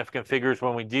 4 significant figures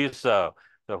when we do so.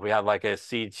 So if we had like a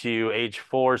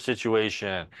C2H4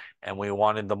 situation and we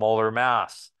wanted the molar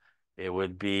mass, it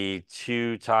would be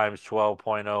 2 times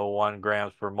 12.01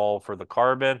 grams per mole for the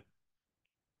carbon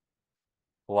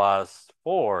plus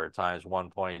 4 times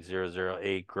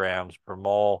 1.008 grams per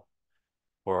mole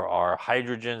for our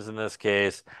hydrogens in this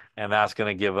case. And that's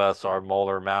going to give us our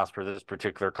molar mass for this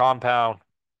particular compound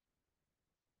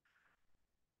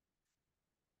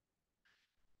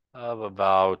of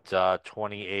about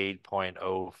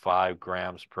 28.05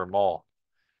 grams per mole.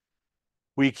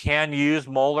 We can use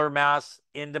molar mass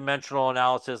in dimensional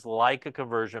analysis like a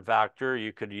conversion factor.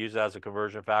 You could use it as a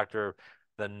conversion factor.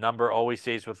 The number always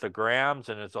stays with the grams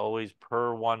and it's always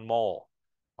per 1 mole.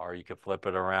 Or you could flip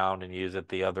it around and use it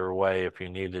the other way if you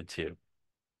needed to.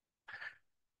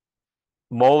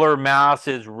 Molar mass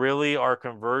is really our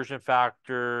conversion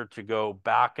factor to go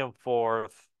back and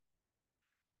forth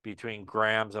between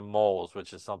grams and moles,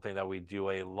 which is something that we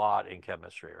do a lot in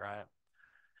chemistry, right?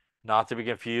 Not to be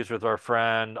confused with our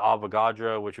friend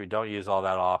Avogadro, which we don't use all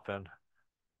that often.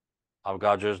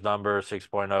 Avogadro's number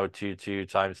 6.022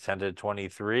 times 10 to the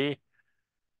 23.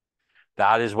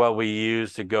 That is what we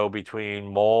use to go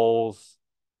between moles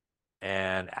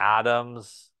and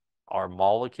atoms are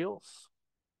molecules.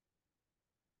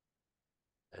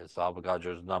 It's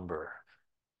Avogadro's number.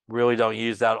 Really don't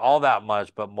use that all that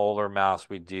much, but molar mass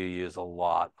we do use a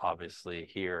lot, obviously,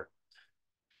 here.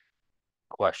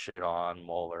 Question on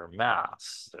molar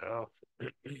mass. So, all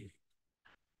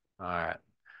right.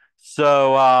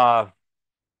 So,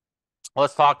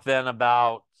 let's talk then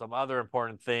about some other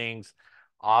important things.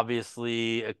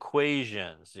 Obviously,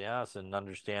 equations, yes, and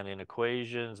understanding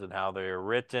equations and how they are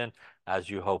written. As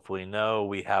you hopefully know,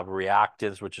 we have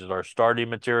reactants, which is our starting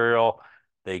material.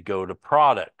 They go to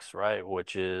products, right,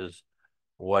 which is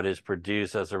what is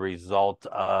produced as a result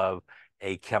of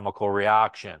a chemical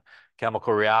reaction.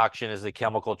 Chemical reaction is a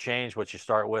chemical change. What you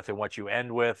start with and what you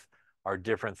end with are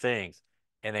different things.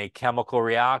 In a chemical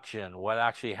reaction, what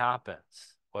actually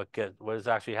happens? What is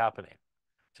actually happening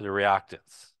to the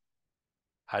reactants?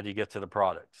 How do you get to the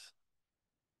products?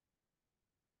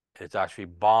 It's actually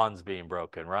bonds being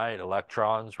broken, right?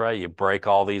 Electrons, right? You break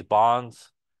all these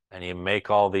bonds and you make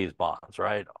all these bonds,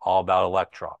 right? All about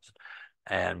electrons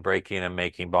and breaking and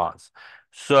making bonds.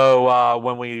 So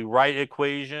when we write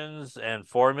equations and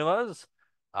formulas,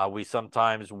 we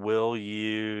sometimes will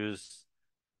use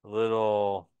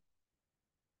little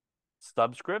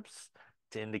subscripts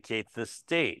to indicate the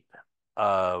state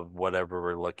of whatever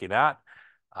we're looking at,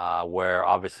 where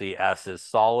obviously S is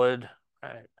solid,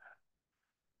 right?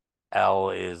 L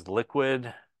is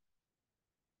liquid,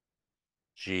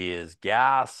 G is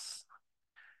gas,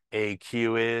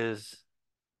 AQ is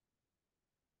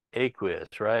aqueous,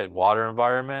 right? Water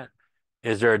environment.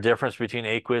 Is there a difference between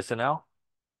aqueous and L?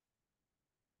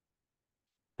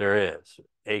 There is.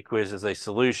 Aqueous is a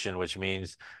solution, which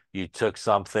means you took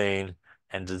something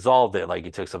and dissolved it, like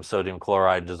you took some sodium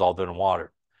chloride and dissolved it in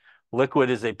water. Liquid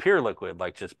is a pure liquid,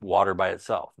 like just water by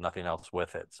itself, nothing else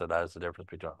with it. So that is the difference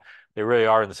between them. They really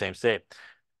are in the same state.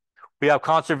 We have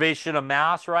conservation of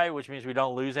mass, right? Which means we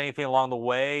don't lose anything along the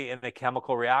way in the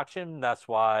chemical reaction. That's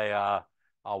why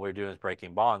all we're doing is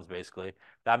breaking bonds, basically.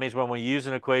 That means when we use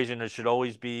an equation, it should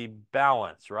always be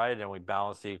balanced, right? And we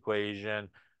balance the equation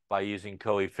by using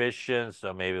coefficients.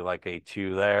 So maybe like a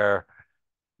 2 there,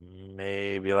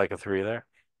 maybe like a 3 there.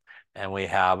 And we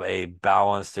have a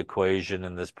balanced equation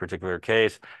in this particular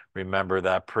case. Remember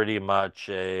that pretty much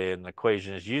an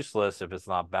equation is useless if it's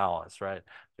not balanced, right?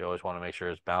 You always want to make sure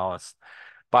it's balanced.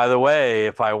 By the way,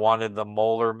 if I wanted the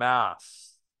molar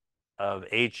mass of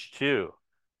H2,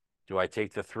 do I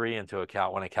take the 3 into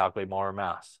account when I calculate molar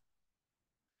mass?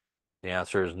 The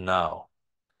answer is no.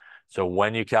 So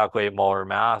when you calculate molar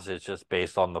mass, it's just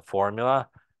based on the formula.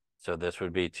 So this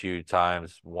would be 2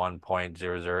 times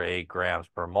 1.008 grams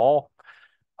per mole,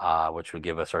 which would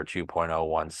give us our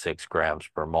 2.016 grams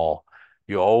per mole.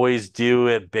 You always do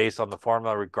it based on the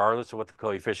formula, regardless of what the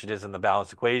coefficient is in the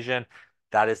balanced equation.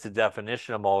 That is the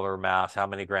definition of molar mass, how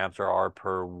many grams there are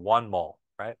per 1 mole,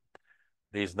 right?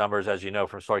 These numbers, as you know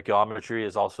from stoichiometry,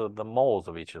 is also the moles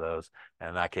of each of those. And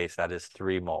in that case, that is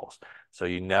 3 moles. So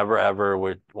you never, ever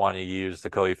would want to use the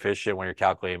coefficient when you're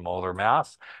calculating molar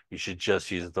mass. You should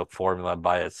just use the formula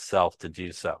by itself to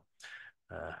do so.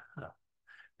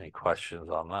 Any questions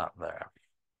on that there?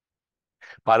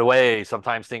 By the way,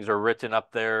 sometimes things are written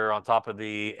up there on top of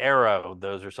the arrow.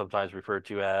 Those are sometimes referred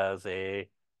to as a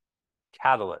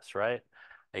catalyst, right?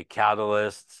 A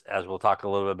catalyst, as we'll talk a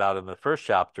little bit about in the first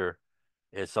chapter,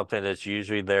 is something that's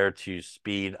usually there to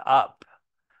speed up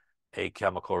a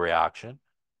chemical reaction.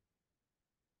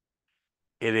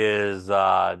 It is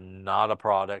not a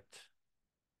product.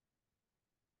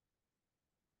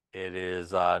 It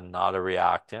is not a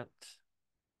reactant.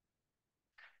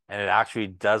 And it actually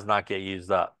does not get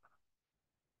used up.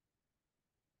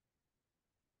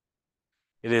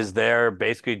 It is there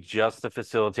basically just to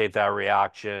facilitate that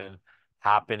reaction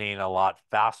happening a lot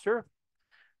faster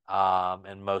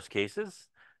in most cases.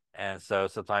 And so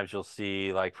sometimes you'll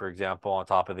see, like, for example, on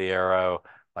top of the arrow,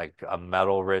 like a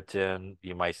metal written.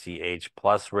 You might see H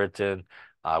plus written,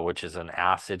 which is an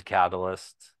acid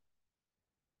catalyst.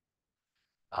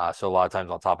 So a lot of times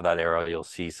on top of that arrow, you'll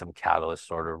see some catalyst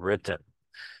sort of written.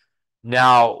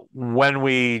 Now, when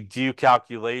we do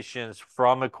calculations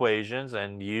from equations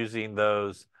and using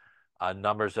those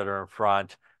numbers that are in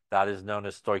front, that is known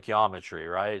as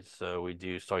stoichiometry, right? So we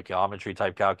do stoichiometry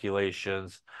type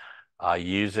calculations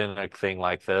using a thing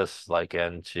like this, like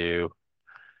N2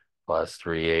 plus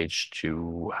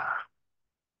 3H2.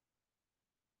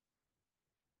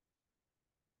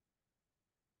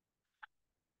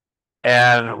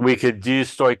 And we could do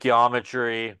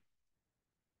stoichiometry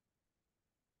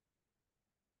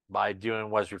by doing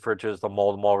what's referred to as the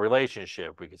mole-to-mole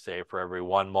relationship. We could say for every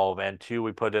 1 mole of N2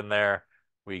 we put in there,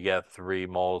 we get 3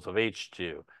 moles of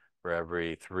H2. For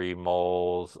every 3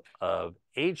 moles of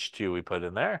H2 we put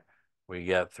in there, we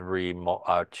get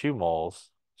 2 moles,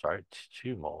 sorry,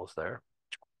 2 moles there.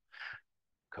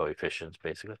 Coefficients,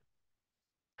 basically.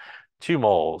 2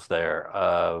 moles there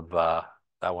of,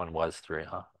 that one was 3,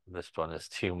 huh? This one is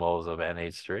 2 moles of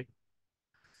NH3.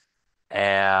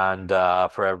 And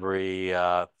for every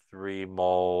 3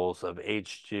 moles of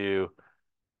H2,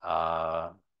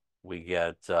 we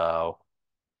get, I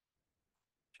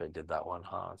did that one,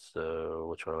 huh? So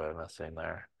which one am I missing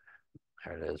there?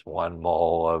 There it is, 1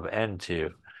 mole of N2.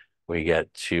 We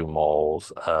get 2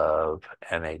 moles of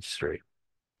NH3.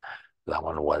 That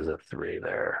one was a 3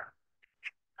 there.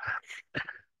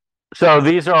 So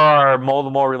these are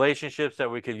mole-to-mole relationships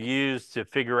that we could use to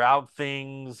figure out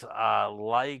things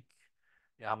like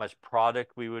how much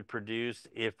product we would produce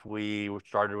if we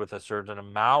started with a certain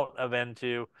amount of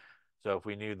N2. So if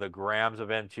we knew the grams of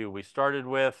N2 we started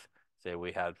with, say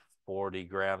we had 40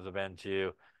 grams of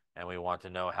N2, and we want to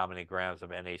know how many grams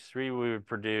of NH3 we would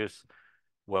produce,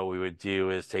 what we would do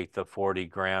is take the 40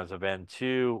 grams of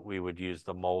N2, we would use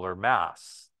the molar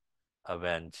mass of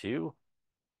N2.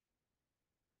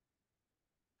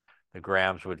 The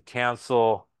grams would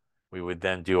cancel. We would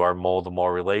then do our mole-to-mole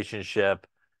relationship.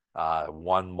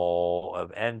 1 mole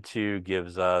of N2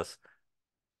 gives us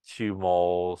 2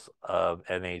 moles of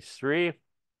NH3.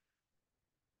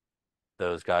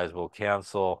 Those guys will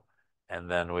cancel. And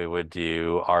then we would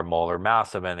do our molar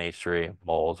mass of NH3,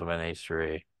 moles of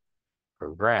NH3 per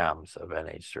grams of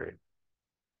NH3.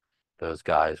 Those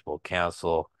guys will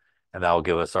cancel. And that will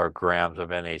give us our grams of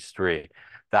NH3.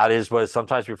 That is what is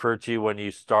sometimes referred to when you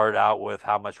start out with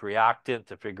how much reactant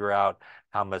to figure out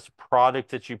how much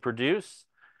product that you produce.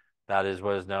 That is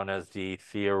what is known as the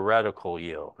theoretical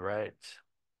yield, right?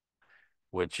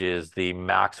 Which is the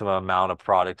maximum amount of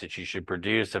product that you should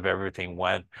produce if everything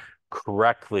went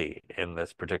correctly in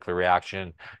this particular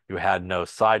reaction. You had no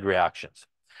side reactions.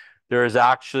 There is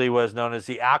actually what is known as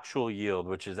the actual yield,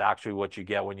 which is actually what you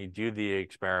get when you do the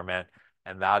experiment.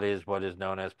 And that is what is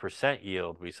known as percent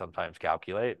yield, we sometimes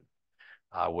calculate,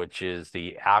 which is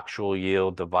the actual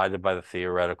yield divided by the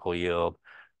theoretical yield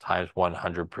times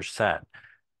 100%.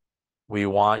 We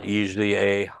want usually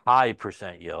a high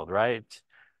percent yield, right?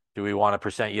 Do we want a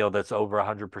percent yield that's over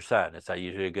 100%? Is that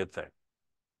usually a good thing?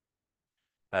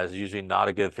 That is usually not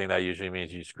a good thing. That usually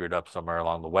means you screwed up somewhere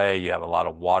along the way. You have a lot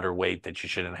of water weight that you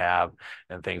shouldn't have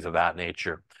and things of that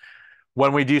nature.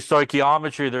 When we do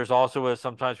stoichiometry, there's also what is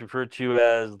sometimes referred to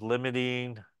as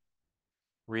limiting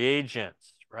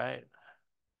reagents, right?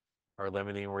 Or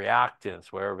limiting reactants,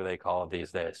 wherever they call it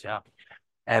these days. Yeah.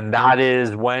 And that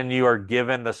is when you are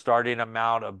given the starting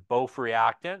amount of both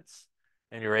reactants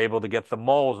and you're able to get the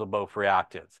moles of both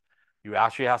reactants. You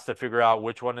actually have to figure out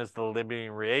which one is the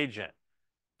limiting reagent.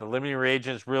 The limiting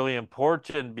reagent is really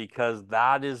important because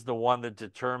that is the one that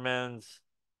determines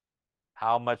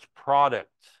how much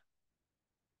product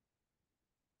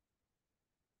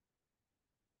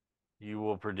you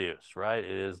will produce, right? It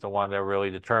is the one that really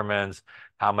determines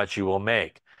how much you will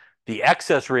make. The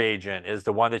excess reagent is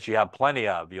the one that you have plenty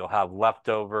of. You'll have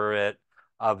leftover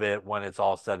of it when it's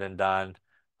all said and done.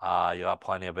 You'll have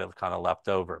plenty of it kind of left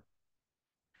over.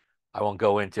 I won't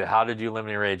go into how to do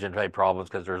limiting reagent type problems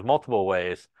because there's multiple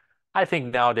ways. I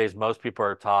think nowadays most people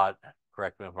are taught,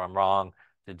 correct me if I'm wrong,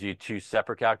 to do two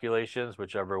separate calculations.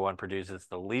 Whichever one produces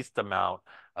the least amount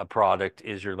of product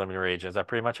is your limiting reagent. Is that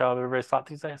pretty much how everybody's taught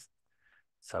these days?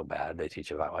 So bad they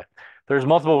teach it that way. There's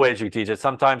multiple ways you teach it.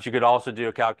 Sometimes you could also do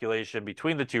a calculation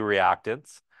between the two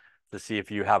reactants to see if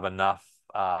you have enough,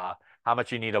 how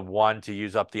much you need of one to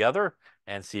use up the other,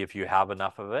 and see if you have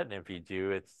enough of it. And if you do,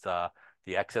 it's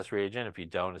the excess reagent. If you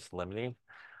don't, it's limiting.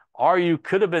 Or you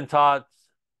could have been taught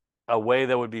a way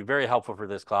that would be very helpful for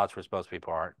this class, which most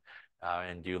people aren't,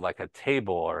 and do like a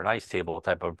table or an ice table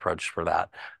type of approach for that,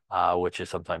 which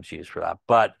is sometimes used for that.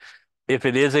 But if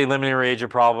it is a limiting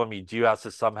reagent problem, you do have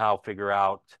to somehow figure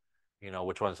out,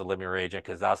 which one's the limiting reagent,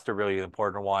 because that's the really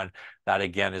important one. That,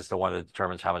 again, is the one that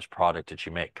determines how much product that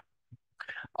you make.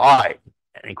 All right.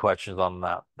 Any questions on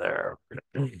that there?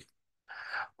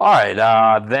 All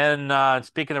right. Then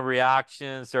speaking of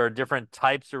reactions, there are different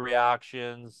types of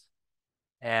reactions.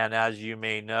 And as you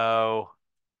may know,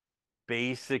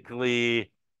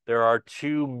 basically, there are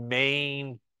two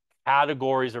main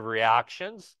categories of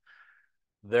reactions.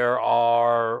 There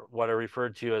are what are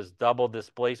referred to as double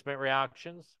displacement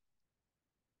reactions.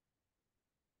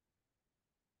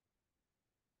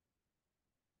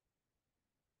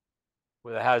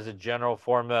 Where it has a general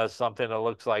formula, something that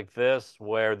looks like this,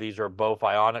 where these are both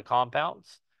ionic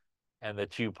compounds, and the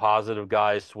two positive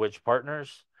guys switch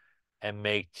partners and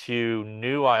make two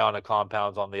new ionic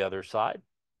compounds on the other side.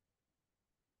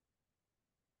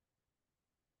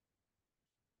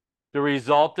 The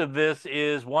result of this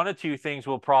is one of two things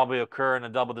will probably occur in a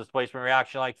double displacement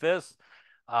reaction like this.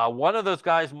 One of those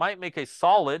guys might make a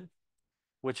solid,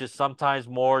 which is sometimes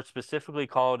more specifically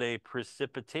called a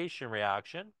precipitation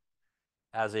reaction,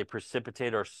 as a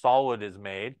precipitate or solid is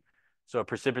made. So a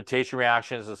precipitation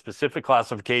reaction is a specific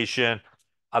classification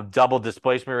of double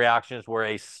displacement reactions where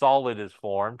a solid is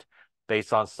formed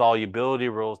based on solubility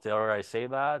rules. Did I say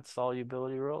that?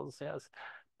 Solubility rules, yes.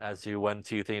 As to when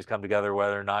two things come together,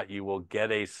 whether or not you will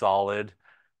get a solid.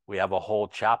 We have a whole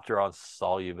chapter on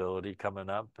solubility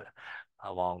coming up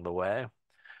along the way.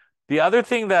 The other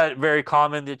thing that very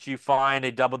common that you find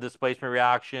a double displacement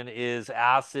reaction is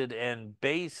acid and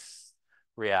base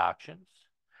reactions.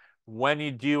 When you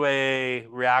do a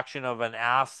reaction of an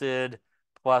acid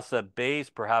plus a base,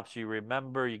 perhaps you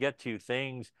remember you get two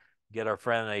things. You get our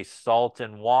friend a salt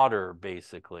and water,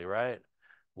 basically, right?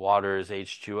 Water is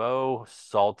H2O.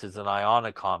 Salt is an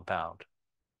ionic compound.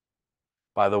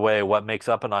 By the way, what makes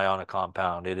up an ionic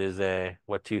compound? It is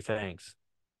what two things?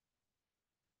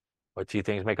 What two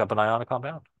things make up an ionic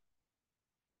compound?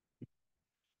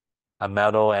 A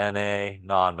metal and a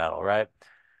non-metal, right?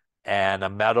 And a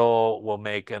metal will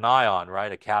make an ion,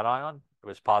 right? A cation,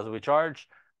 which is positively charged.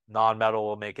 Non-metal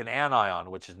will make an anion,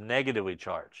 which is negatively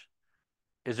charged.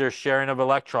 Is there sharing of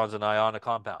electrons in an ionic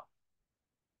compound?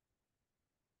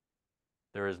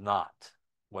 There is not.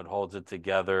 What holds it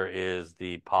together is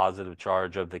the positive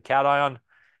charge of the cation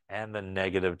and the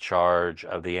negative charge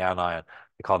of the anion.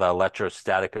 We call that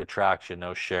electrostatic attraction,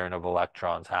 no sharing of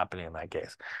electrons happening in that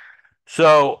case.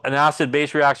 So an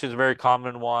acid-base reaction is a very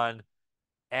common one.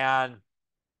 And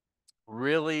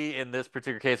really, in this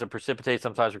particular case, a precipitate,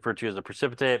 sometimes referred to as a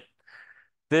precipitate.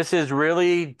 This is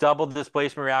really double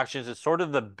displacement reactions. It's sort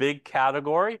of the big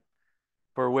category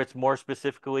for which more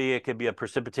specifically it could be a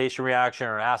precipitation reaction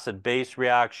or an acid-base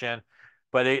reaction.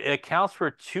 But it accounts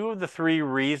for two of the three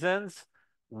reasons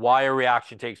why a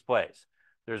reaction takes place.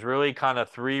 There's really kind of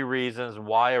three reasons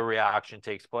why a reaction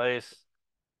takes place.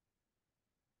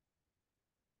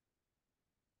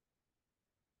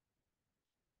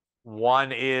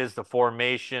 One is the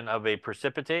formation of a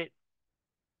precipitate.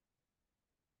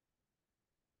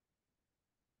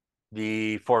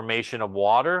 The formation of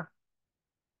water.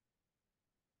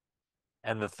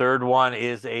 And the third one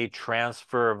is a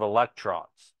transfer of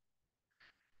electrons.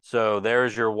 So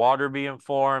there's your water being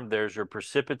formed, there's your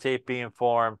precipitate being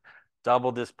formed.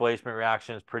 Double displacement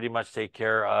reactions pretty much take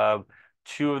care of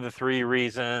two of the three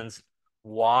reasons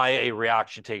why a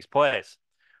reaction takes place.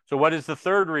 So what is the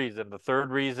third reason? The third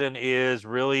reason is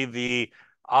really the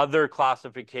other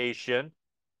classification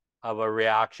of a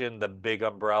reaction, the big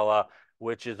umbrella,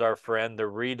 which is our friend, the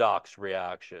redox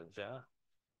reactions. Yeah.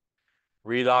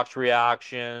 Redox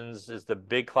reactions is the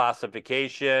big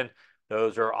classification.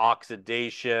 Those are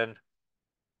oxidation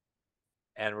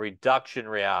and reduction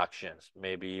reactions.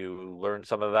 Maybe you learned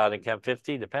some of that in Chem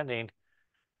 50, depending.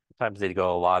 Sometimes they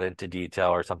go a lot into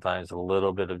detail or sometimes a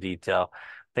little bit of detail.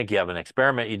 I think you have an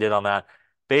experiment you did on that.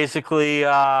 Basically,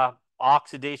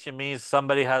 oxidation means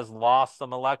somebody has lost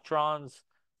some electrons,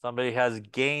 somebody has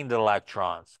gained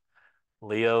electrons.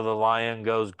 Leo the lion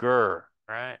goes grr,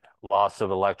 right? Loss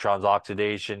of electrons,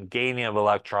 oxidation, gaining of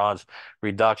electrons,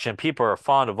 reduction. People are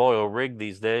fond of oil rig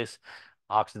these days.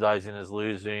 Oxidizing is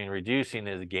losing, reducing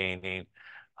is gaining.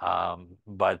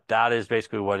 But that is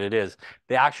basically what it is.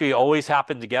 They actually always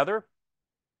happen together.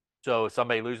 So if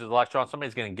somebody loses electrons,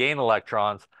 somebody's going to gain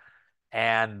electrons.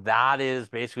 And that is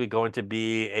basically going to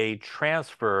be a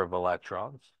transfer of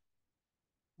electrons,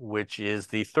 which is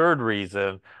the third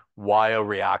reason why a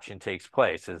reaction takes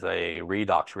place, is a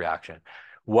redox reaction.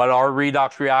 What are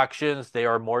redox reactions? They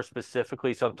are more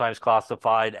specifically sometimes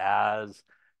classified as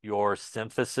your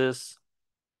synthesis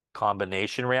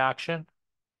combination reaction,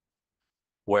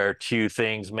 where two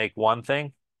things make one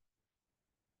thing.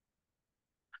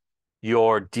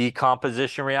 Your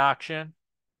decomposition reaction,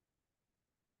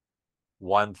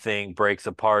 one thing breaks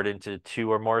apart into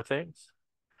two or more things.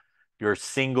 Your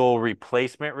single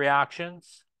replacement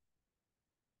reactions,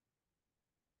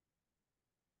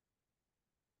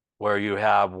 where you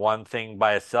have one thing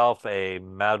by itself, a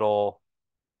metal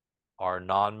or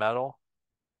non-metal,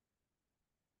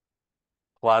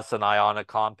 plus an ionic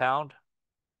compound.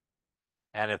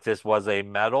 And if this was a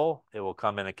metal, it will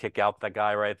come in and kick out that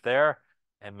guy right there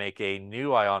and make a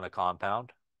new ionic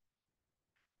compound.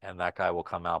 And that guy will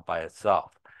come out by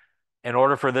itself. In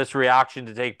order for this reaction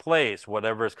to take place,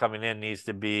 whatever is coming in needs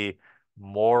to be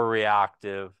more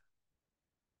reactive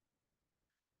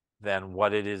than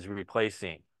what it is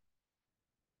replacing.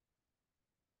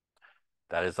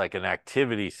 That is like an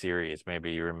activity series.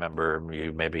 Maybe you remember,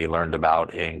 you maybe learned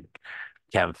about in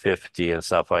Chem 50 and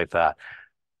stuff like that.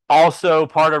 Also,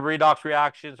 part of redox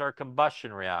reactions are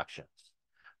combustion reactions.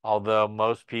 Although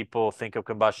most people think of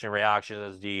combustion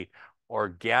reactions as the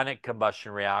organic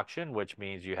combustion reaction, which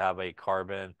means you have a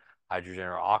carbon, hydrogen,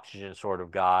 or oxygen sort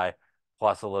of guy,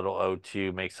 plus a little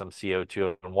O2, make some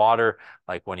CO2 and water.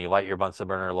 Like when you light your Bunsen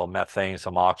burner, a little methane,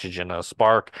 some oxygen, a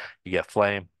spark, you get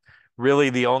flame. Really,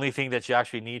 the only thing that you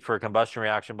actually need for a combustion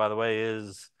reaction, by the way,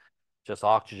 is just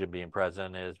oxygen being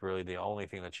present is really the only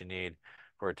thing that you need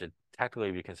for it to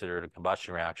technically be considered a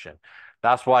combustion reaction.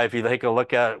 That's why if you take a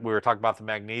look at, we were talking about the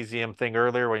magnesium thing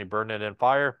earlier, when you burn it in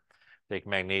fire, take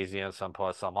magnesium, some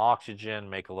plus some oxygen,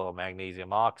 make a little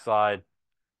magnesium oxide.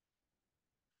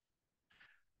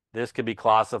 This could be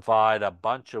classified a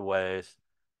bunch of ways.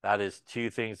 That is two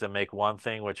things that make one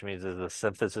thing, which means it's a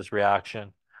synthesis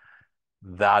reaction.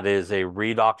 That is a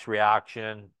redox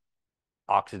reaction.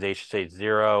 Oxidation state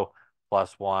 0,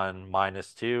 +1,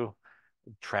 -2,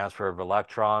 transfer of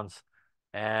electrons.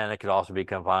 And it could also be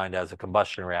combined as a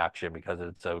combustion reaction because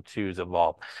it's O2 is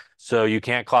involved. So you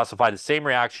can't classify the same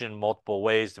reaction multiple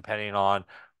ways depending on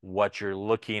what you're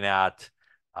looking at.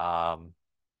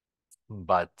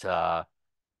 But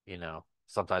you know,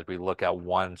 sometimes we look at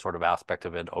one sort of aspect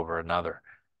of it over another.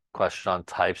 Question on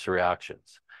types of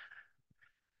reactions.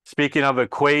 Speaking of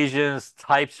equations,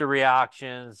 types of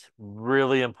reactions,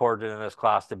 really important in this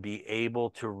class to be able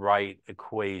to write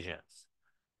equations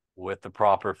with the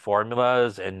proper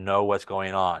formulas and know what's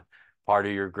going on. Part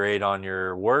of your grade on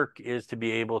your work is to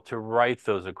be able to write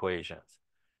those equations.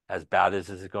 As bad as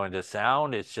this is going to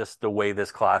sound, it's just the way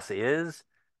this class is.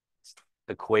 It's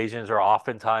Equations are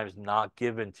oftentimes not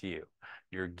given to you.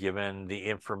 You're given the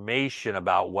information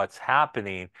about what's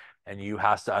happening, and you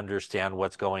have to understand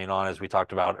what's going on, as we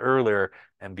talked about earlier,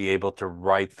 and be able to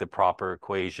write the proper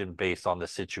equation based on the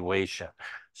situation.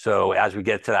 So as we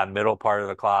get to that middle part of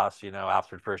the class,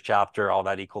 after the first chapter, all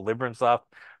that equilibrium stuff,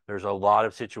 there's a lot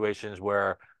of situations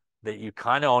where that you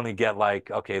kind of only get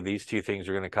like, okay, these two things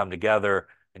are going to come together,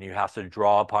 and you have to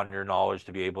draw upon your knowledge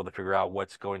to be able to figure out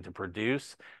what's going to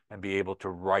produce and be able to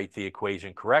write the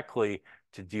equation correctly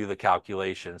to do the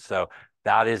calculation. So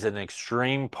that is an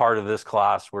extreme part of this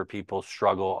class where people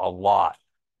struggle a lot.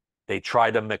 They try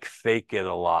to McFake it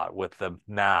a lot with the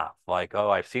math. Like, oh,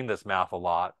 I've seen this math a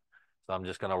lot, so I'm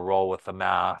just going to roll with the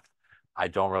math. I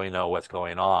don't really know what's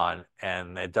going on.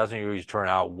 And it doesn't usually turn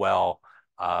out well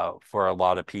for a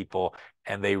lot of people.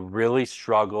 And they really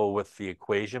struggle with the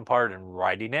equation part and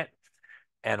writing it.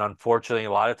 And unfortunately,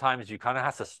 a lot of times you kind of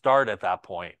have to start at that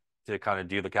point to kind of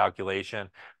do the calculation.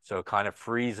 So it kind of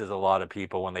freezes a lot of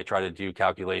people when they try to do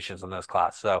calculations in this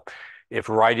class. So if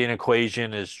writing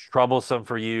equation is troublesome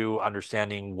for you,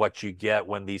 understanding what you get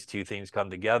when these two things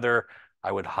come together,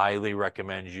 I would highly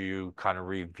recommend you kind of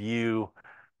review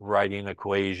writing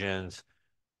equations,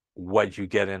 what you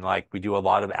get in. Like, we do a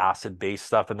lot of acid base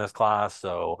stuff in this class.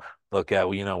 So look at,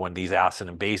 when these acid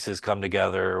and bases come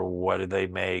together, what do they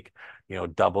make?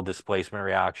 Double displacement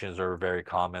reactions are very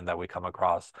common that we come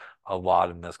across a lot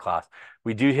in this class.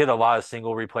 We do hit a lot of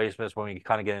single replacements when we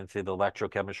kind of get into the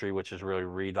electrochemistry, which is really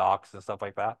redox and stuff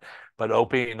like that. But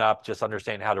opening up, just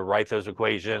understanding how to write those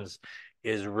equations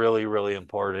is really, really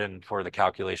important for the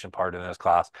calculation part in this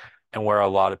class, and where a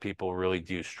lot of people really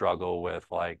do struggle with,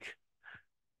 like,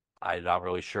 I'm not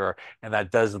really sure. And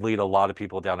that does lead a lot of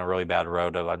people down a really bad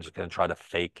road of, I'm just going to try to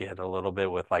fake it a little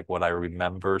bit with like what I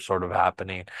remember sort of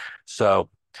happening. So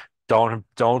don't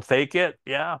fake it.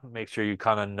 Yeah. Make sure you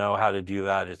kind of know how to do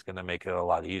that. It's going to make it a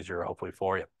lot easier, hopefully,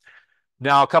 for you.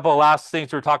 Now, a couple of last things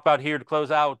to talk about here to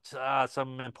close out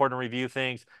some important review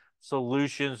things.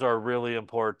 Solutions are really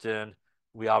important.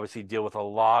 We obviously deal with a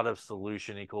lot of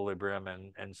solution equilibrium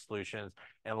and solutions.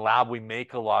 In lab, we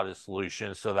make a lot of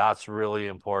solutions, so that's really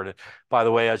important. By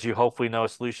the way, as you hopefully know, a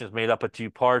solution is made up of two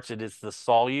parts. It is the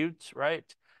solute, right?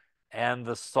 And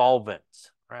the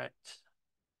solvent, right?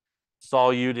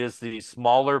 Solute is the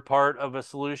smaller part of a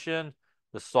solution.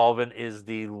 The solvent is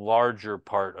the larger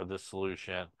part of the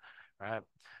solution, right?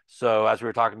 So as we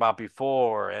were talking about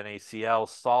before, NaCl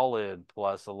solid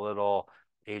plus a little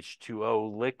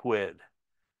H2O liquid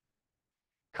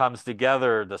comes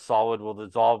together. The solid will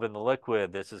dissolve in the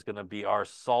liquid. This is going to be our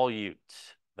solute.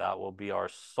 That will be our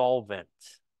solvent.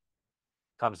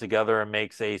 Comes together and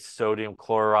makes a sodium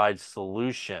chloride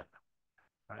solution,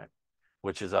 right?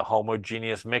 Which is a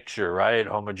homogeneous mixture, right?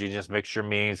 Homogeneous mixture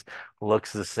means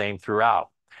looks the same throughout.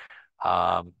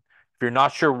 If you're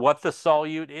not sure what the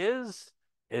solute is,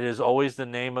 it is always the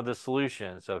name of the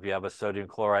solution. So if you have a sodium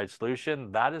chloride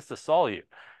solution, that is the solute.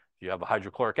 If you have a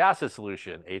hydrochloric acid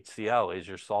solution, HCl is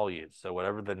your solute. So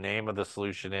whatever the name of the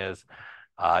solution is,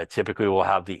 typically will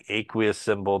have the aqueous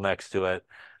symbol next to it,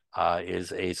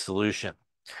 is a solution.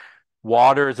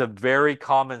 Water is a very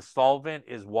common solvent.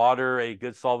 Is water a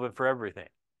good solvent for everything?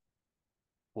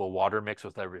 Will water mix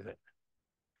with everything?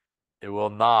 It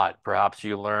will not. Perhaps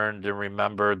you learned and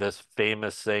remember this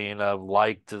famous saying of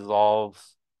like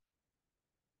dissolves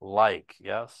like,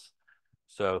 yes?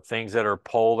 So things that are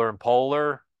polar and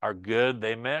polar are good,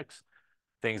 they mix.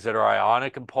 Things that are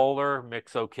ionic and polar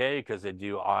mix okay because they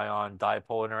do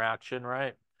ion-dipole interaction,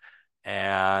 right?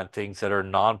 And things that are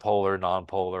nonpolar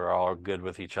are all good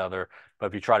with each other. But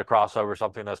if you try to cross over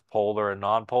something that's polar and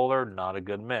nonpolar, not a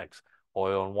good mix.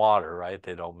 Oil and water, right?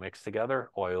 They don't mix together.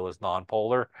 Oil is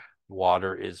nonpolar,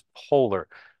 water is polar.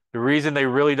 The reason they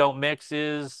really don't mix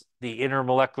is the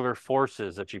intermolecular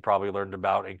forces that you probably learned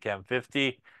about in Chem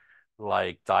 50,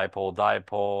 like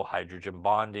dipole-dipole, hydrogen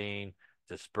bonding,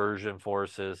 dispersion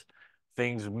forces.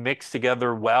 Things mix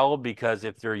together well because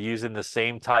if they're using the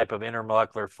same type of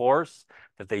intermolecular force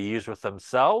that they use with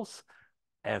themselves,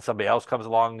 and somebody else comes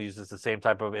along and uses the same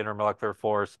type of intermolecular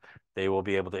force, they will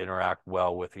be able to interact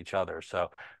well with each other.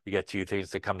 So you get two things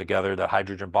that come together, the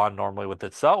hydrogen bond normally with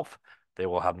itself, they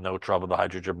will have no trouble the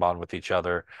hydrogen bond with each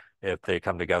other. If they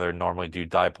come together and normally do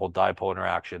dipole-dipole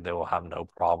interaction, they will have no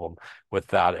problem with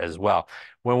that as well.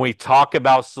 When we talk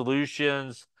about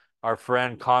solutions, our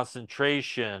friend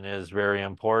concentration is very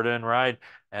important, right?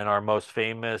 And our most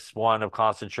famous one of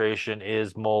concentration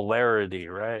is molarity,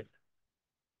 right?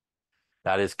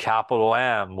 That is capital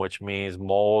M, which means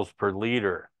moles per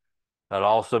liter. That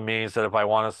also means that if I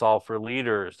want to solve for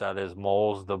liters, that is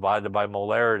moles divided by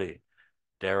molarity.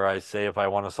 dare I say, if I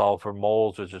want to solve for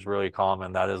moles, which is really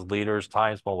common, that is liters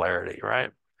times molarity,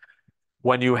 right?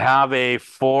 When you have a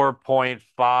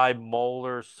 4.5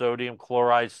 molar sodium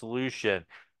chloride solution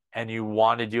and you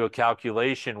want to do a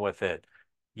calculation with it,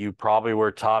 you probably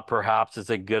were taught perhaps it's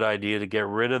a good idea to get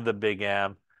rid of the big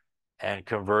M and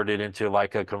convert it into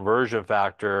like a conversion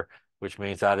factor, which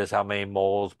means that is how many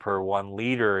moles per 1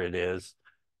 liter it is.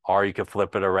 Or you could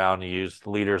flip it around and use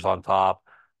liters on top,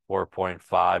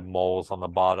 4.5 moles on the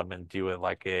bottom, and do it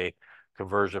like a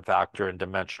conversion factor in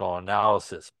dimensional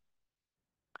analysis.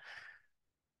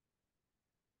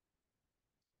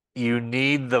 You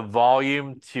need the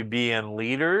volume to be in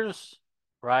liters,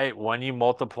 right? When you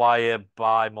multiply it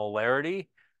by molarity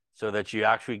so that you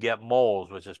actually get moles,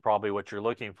 which is probably what you're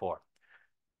looking for.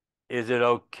 Is it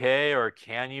okay, or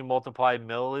can you multiply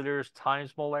milliliters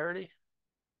times molarity?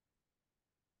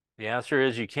 The answer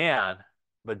is you can,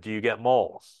 but do you get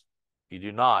moles? You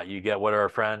do not. You get what our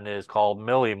friend is called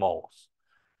millimoles,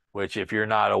 which if you're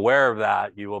not aware of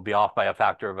that, you will be off by a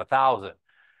factor of 1,000.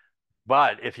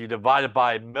 But if you divide it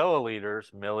by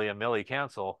milliliters, milli and milli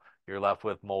cancel, you're left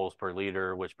with moles per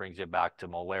liter, which brings you back to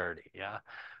molarity. Yeah.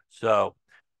 So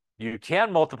you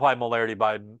can multiply molarity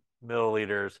by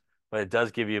milliliters, but it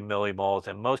does give you millimoles.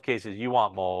 In most cases, you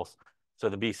want moles. So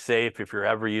to be safe, if you're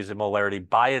ever using molarity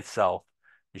by itself,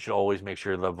 you should always make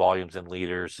sure the volume's in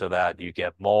liters so that you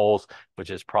get moles, which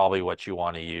is probably what you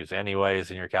want to use anyways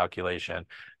in your calculation,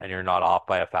 and you're not off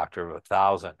by a factor of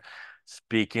 1,000.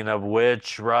 Speaking of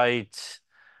which, right,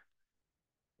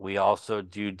 we also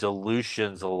do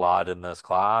dilutions a lot in this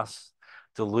class.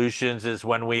 Dilutions is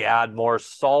when we add more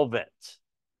solvent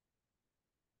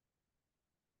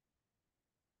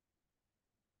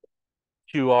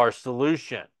to our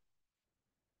solution.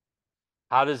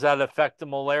 How does that affect the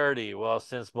molarity? Well,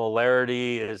 since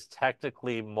molarity is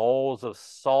technically moles of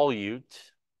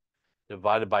solute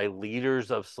divided by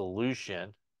liters of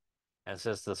solution, and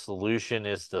since the solution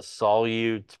is the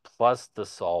solute plus the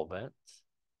solvent,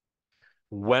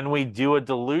 when we do a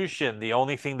dilution, the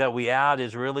only thing that we add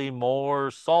is really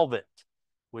more solvent,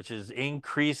 which is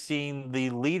increasing the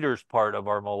liters part of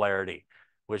our molarity,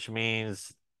 which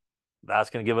means that's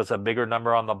going to give us a bigger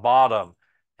number on the bottom,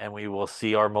 and we will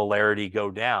see our molarity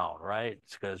go down, right?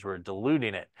 It's because we're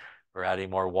diluting it. We're adding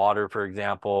more water, for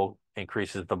example,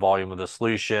 increases the volume of the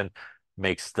solution,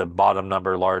 makes the bottom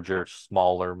number larger,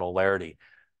 smaller molarity.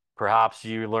 Perhaps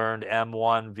you learned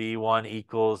M1 V1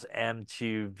 equals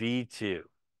M2 V2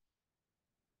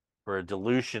 for a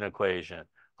dilution equation.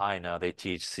 I know they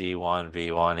teach C1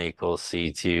 V1 equals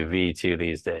C2 V2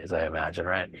 these days, I imagine,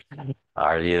 right?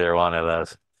 Or either one of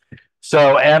those.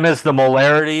 So M is the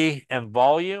molarity and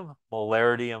volume.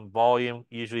 Molarity and volume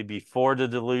usually before the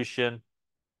dilution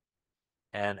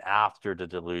and after the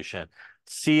dilution.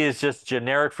 C is just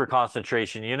generic for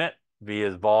concentration unit. V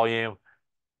is volume,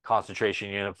 concentration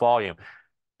unit, volume.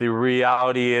 The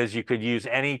reality is you could use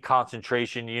any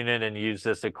concentration unit and use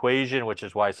this equation, which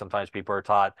is why sometimes people are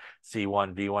taught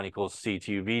C1 V1 equals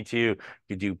C2 V2.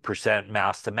 You do percent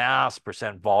mass to mass,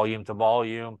 percent volume to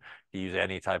volume. You use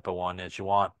any type of one that you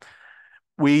want.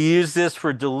 We use this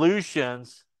for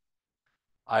dilutions.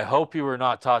 I hope you were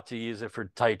not taught to use it for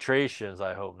titrations.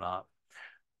 I hope not.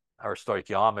 Or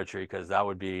stoichiometry, because that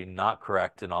would be not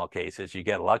correct in all cases. You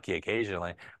get lucky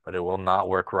occasionally, but it will not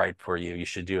work right for you. You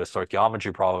should do a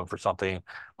stoichiometry problem for something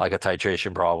like a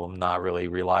titration problem, not really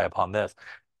rely upon this.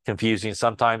 Confusing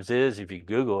sometimes is, if you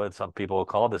Google it, some people will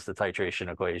call this the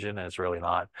titration equation, and it's really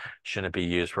not. Shouldn't be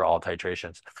used for all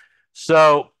titrations.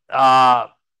 So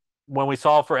when we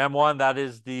solve for M1, that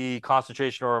is the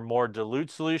concentration or more dilute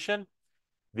solution.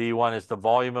 V1 is the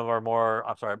volume of our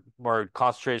more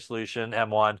concentrated solution,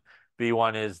 M1.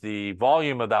 V1 is the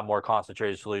volume of that more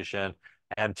concentrated solution.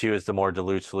 M2 is the more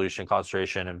dilute solution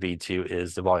concentration, and V2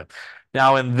 is the volume.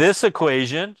 Now, in this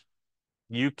equation,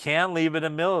 you can leave it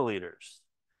in milliliters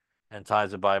and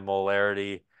times it by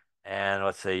molarity. And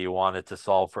let's say you wanted to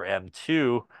solve for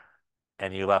M2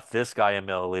 and you left this guy in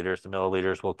milliliters, the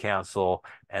milliliters will cancel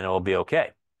and it will be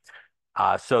okay.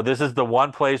 So this is the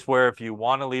one place where if you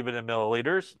want to leave it in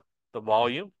milliliters, the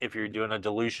volume, if you're doing a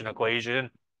dilution equation,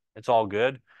 it's all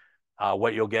good.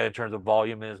 What you'll get in terms of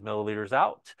volume is milliliters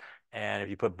out. And if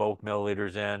you put both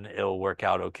milliliters in, it'll work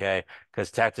out okay.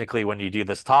 Because technically, when you do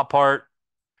this top part,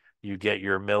 you get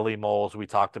your millimoles we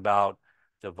talked about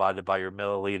divided by your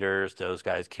milliliters. Those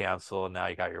guys cancel, and now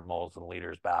you got your moles and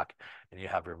liters back, and you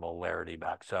have your molarity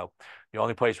back. So the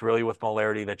only place really with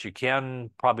molarity that you can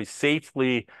probably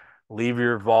safely leave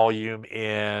your volume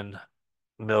in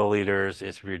milliliters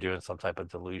is if you're doing some type of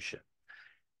dilution.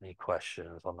 Any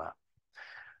questions on that?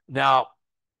 Now,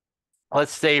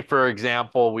 let's say, for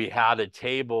example, we had a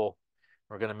table.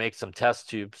 We're going to make some test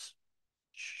tubes.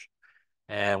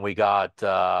 And we got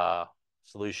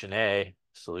solution A,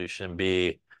 solution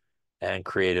B, and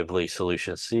creatively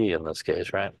solution C in this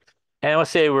case, right? And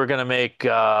let's say we're going to make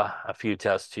a few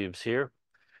test tubes here.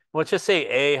 Let's just say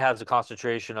A has a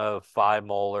concentration of 5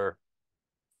 molar,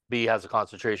 B has a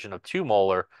concentration of 2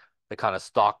 molar, the kind of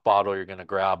stock bottle you're going to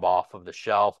grab off of the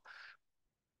shelf,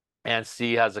 and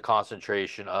C has a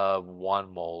concentration of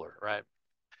 1 molar, right?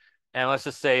 And let's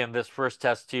just say in this first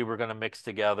test tube, we're going to mix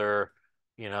together,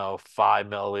 5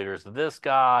 milliliters of this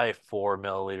guy, 4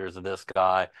 milliliters of this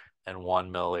guy, and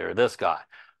 1 milliliter of this guy.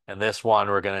 And this one,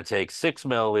 we're going to take 6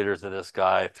 milliliters of this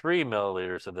guy, 3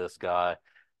 milliliters of this guy,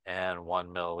 and 1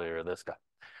 milliliter of this guy.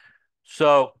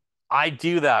 So I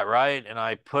do that, right? And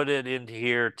I put it into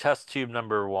here, test tube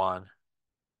number 1.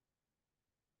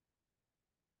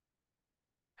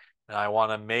 And I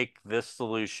want to make this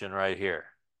solution right here.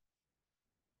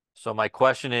 So my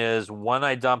question is, when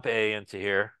I dump A into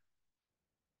here,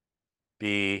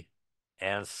 B,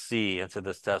 and C into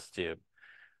this test tube,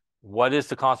 what is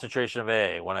the concentration of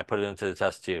A when I put it into the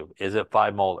test tube? Is it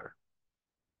 5 molar?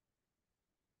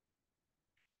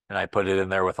 And I put it in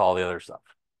there with all the other stuff.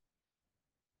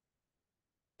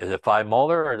 Is it 5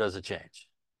 molar or does it change?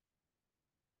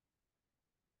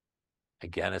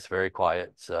 Again, it's very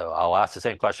quiet. So I'll ask the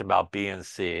same question about B and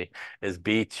C. Is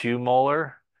B 2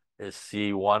 molar? Is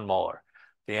C 1 molar?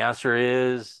 The answer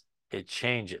is it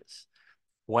changes.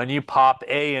 When you pop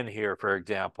A in here, for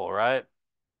example, right?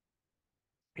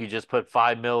 You just put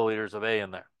 5 milliliters of A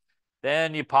in there.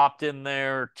 Then you popped in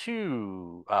there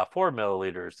 4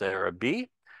 milliliters there of B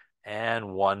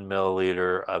and 1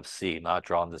 milliliter of C, not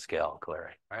drawn to scale,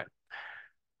 Clary, right?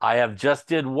 I have just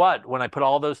did what when I put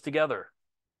all those together?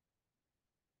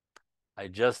 I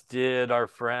just did, our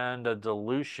friend, a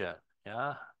dilution,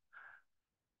 yeah?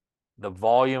 The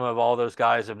volume of all those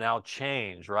guys have now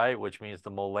changed, right? Which means the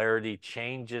molarity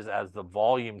changes as the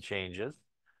volume changes.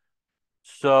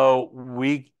 So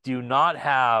we do not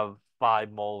have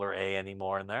 5 molar A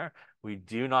anymore in there. We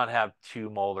do not have 2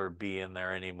 molar B in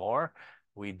there anymore.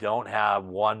 We don't have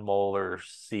 1 molar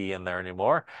C in there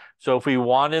anymore. So if we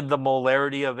wanted the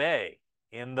molarity of A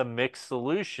in the mixed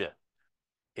solution,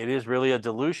 it is really a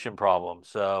dilution problem.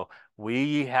 So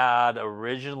we had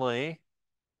originally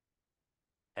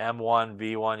M1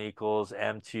 V1 equals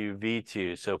M2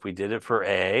 V2. So if we did it for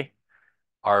A,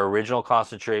 our original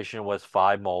concentration was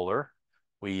 5 molar.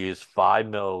 We used 5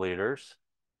 milliliters.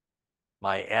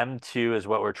 My M2 is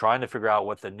what we're trying to figure out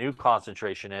what the new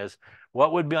concentration is.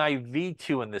 What would my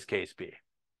V2 in this case be?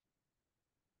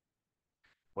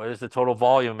 What is the total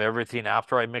volume of everything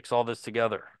after I mix all this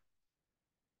together?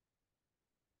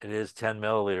 It is 10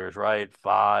 milliliters, right?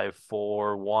 5,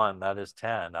 4, 1. That is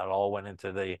 10. That all went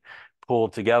into the pool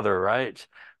together, right?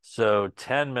 So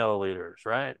 10 milliliters,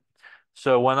 right?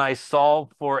 So when I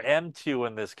solve for M2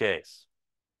 in this case,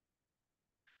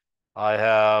 I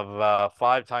have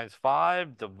 5 times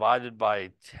 5 divided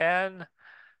by 10.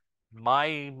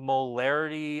 My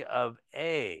molarity of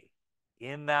A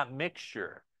in that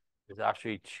mixture is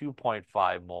actually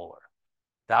 2.5 molar.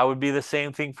 That would be the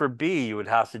same thing for B. You would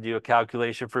have to do a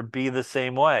calculation for B the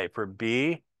same way. For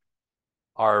B,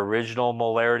 our original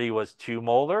molarity was 2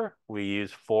 molar. We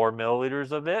used 4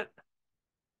 milliliters of it.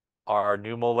 Our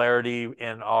new molarity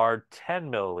in our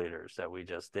 10 milliliters that we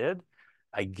just did.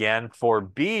 Again, for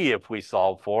B, if we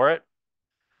solve for it,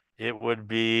 it would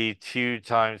be 2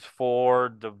 times 4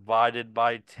 divided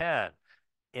by 10.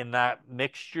 In that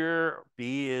mixture,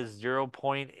 B is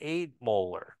 0.8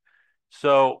 molar.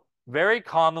 So very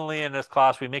commonly in this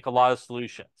class, we make a lot of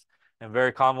solutions. And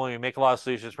very commonly, we make a lot of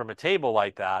solutions from a table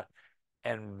like that.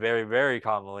 And very, very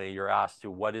commonly, you're asked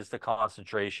to what is the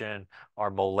concentration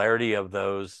or molarity of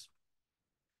those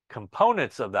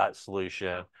components of that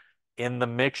solution in the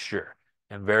mixture.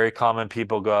 And very common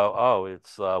people go, oh,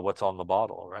 it's what's on the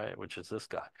bottle, right? Which is this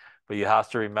guy. But you have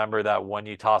to remember that when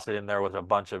you toss it in there with a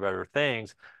bunch of other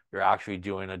things, you're actually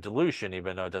doing a dilution,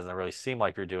 even though it doesn't really seem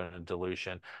like you're doing a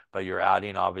dilution, but you're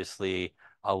adding obviously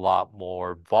a lot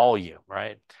more volume,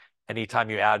 right? Anytime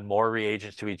you add more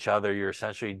reagents to each other, you're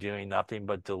essentially doing nothing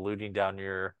but diluting down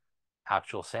your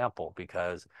actual sample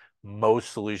because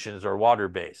most solutions are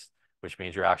water-based, which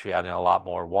means you're actually adding a lot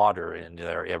more water in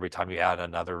there every time you add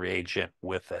another reagent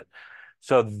with it.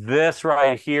 So this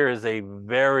right here is a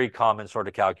very common sort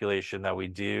of calculation that we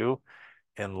do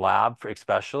in lab,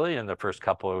 especially in the first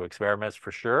couple of experiments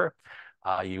for sure.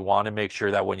 You want to make sure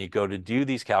that when you go to do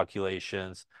these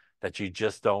calculations, that you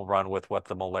just don't run with what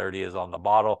the molarity is on the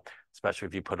bottle. especially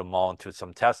if you put them all into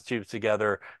some test tubes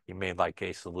together. You made like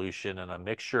a solution and a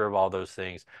mixture of all those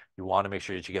things. You want to make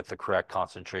sure that you get the correct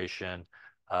concentration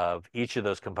of each of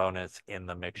those components in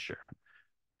the mixture.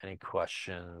 Any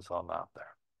questions on that there?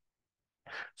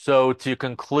 So to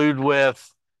conclude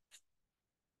with,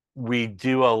 we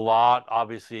do a lot,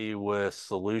 obviously, with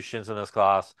solutions in this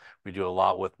class. We do a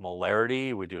lot with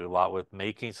molarity. We do a lot with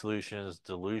making solutions,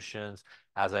 dilutions.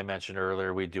 As I mentioned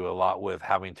earlier, we do a lot with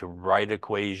having to write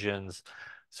equations.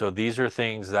 So these are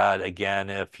things that, again,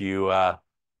 if you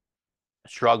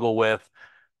struggle with,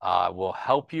 will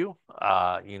help you.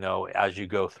 As you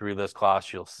go through this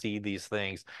class, you'll see these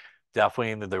things.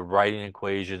 Definitely the writing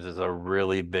equations is a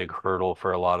really big hurdle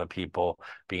for a lot of people.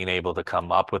 Being able to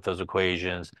come up with those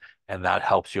equations, and that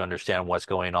helps you understand what's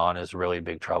going on, is really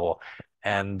big trouble.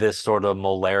 And this sort of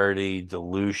molarity,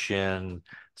 dilution,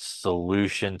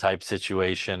 solution type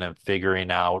situation and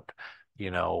figuring out,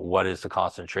 what is the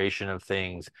concentration of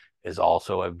things is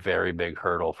also a very big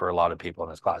hurdle for a lot of people in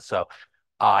this class. So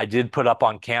I did put up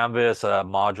on Canvas a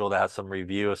module that has some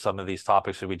review of some of these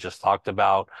topics that we just talked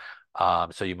about.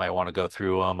 So you might want to go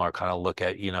through them or kind of look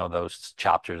at, those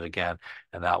chapters again,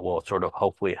 and that will sort of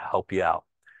hopefully help you out.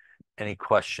 Any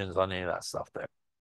questions on any of that stuff there?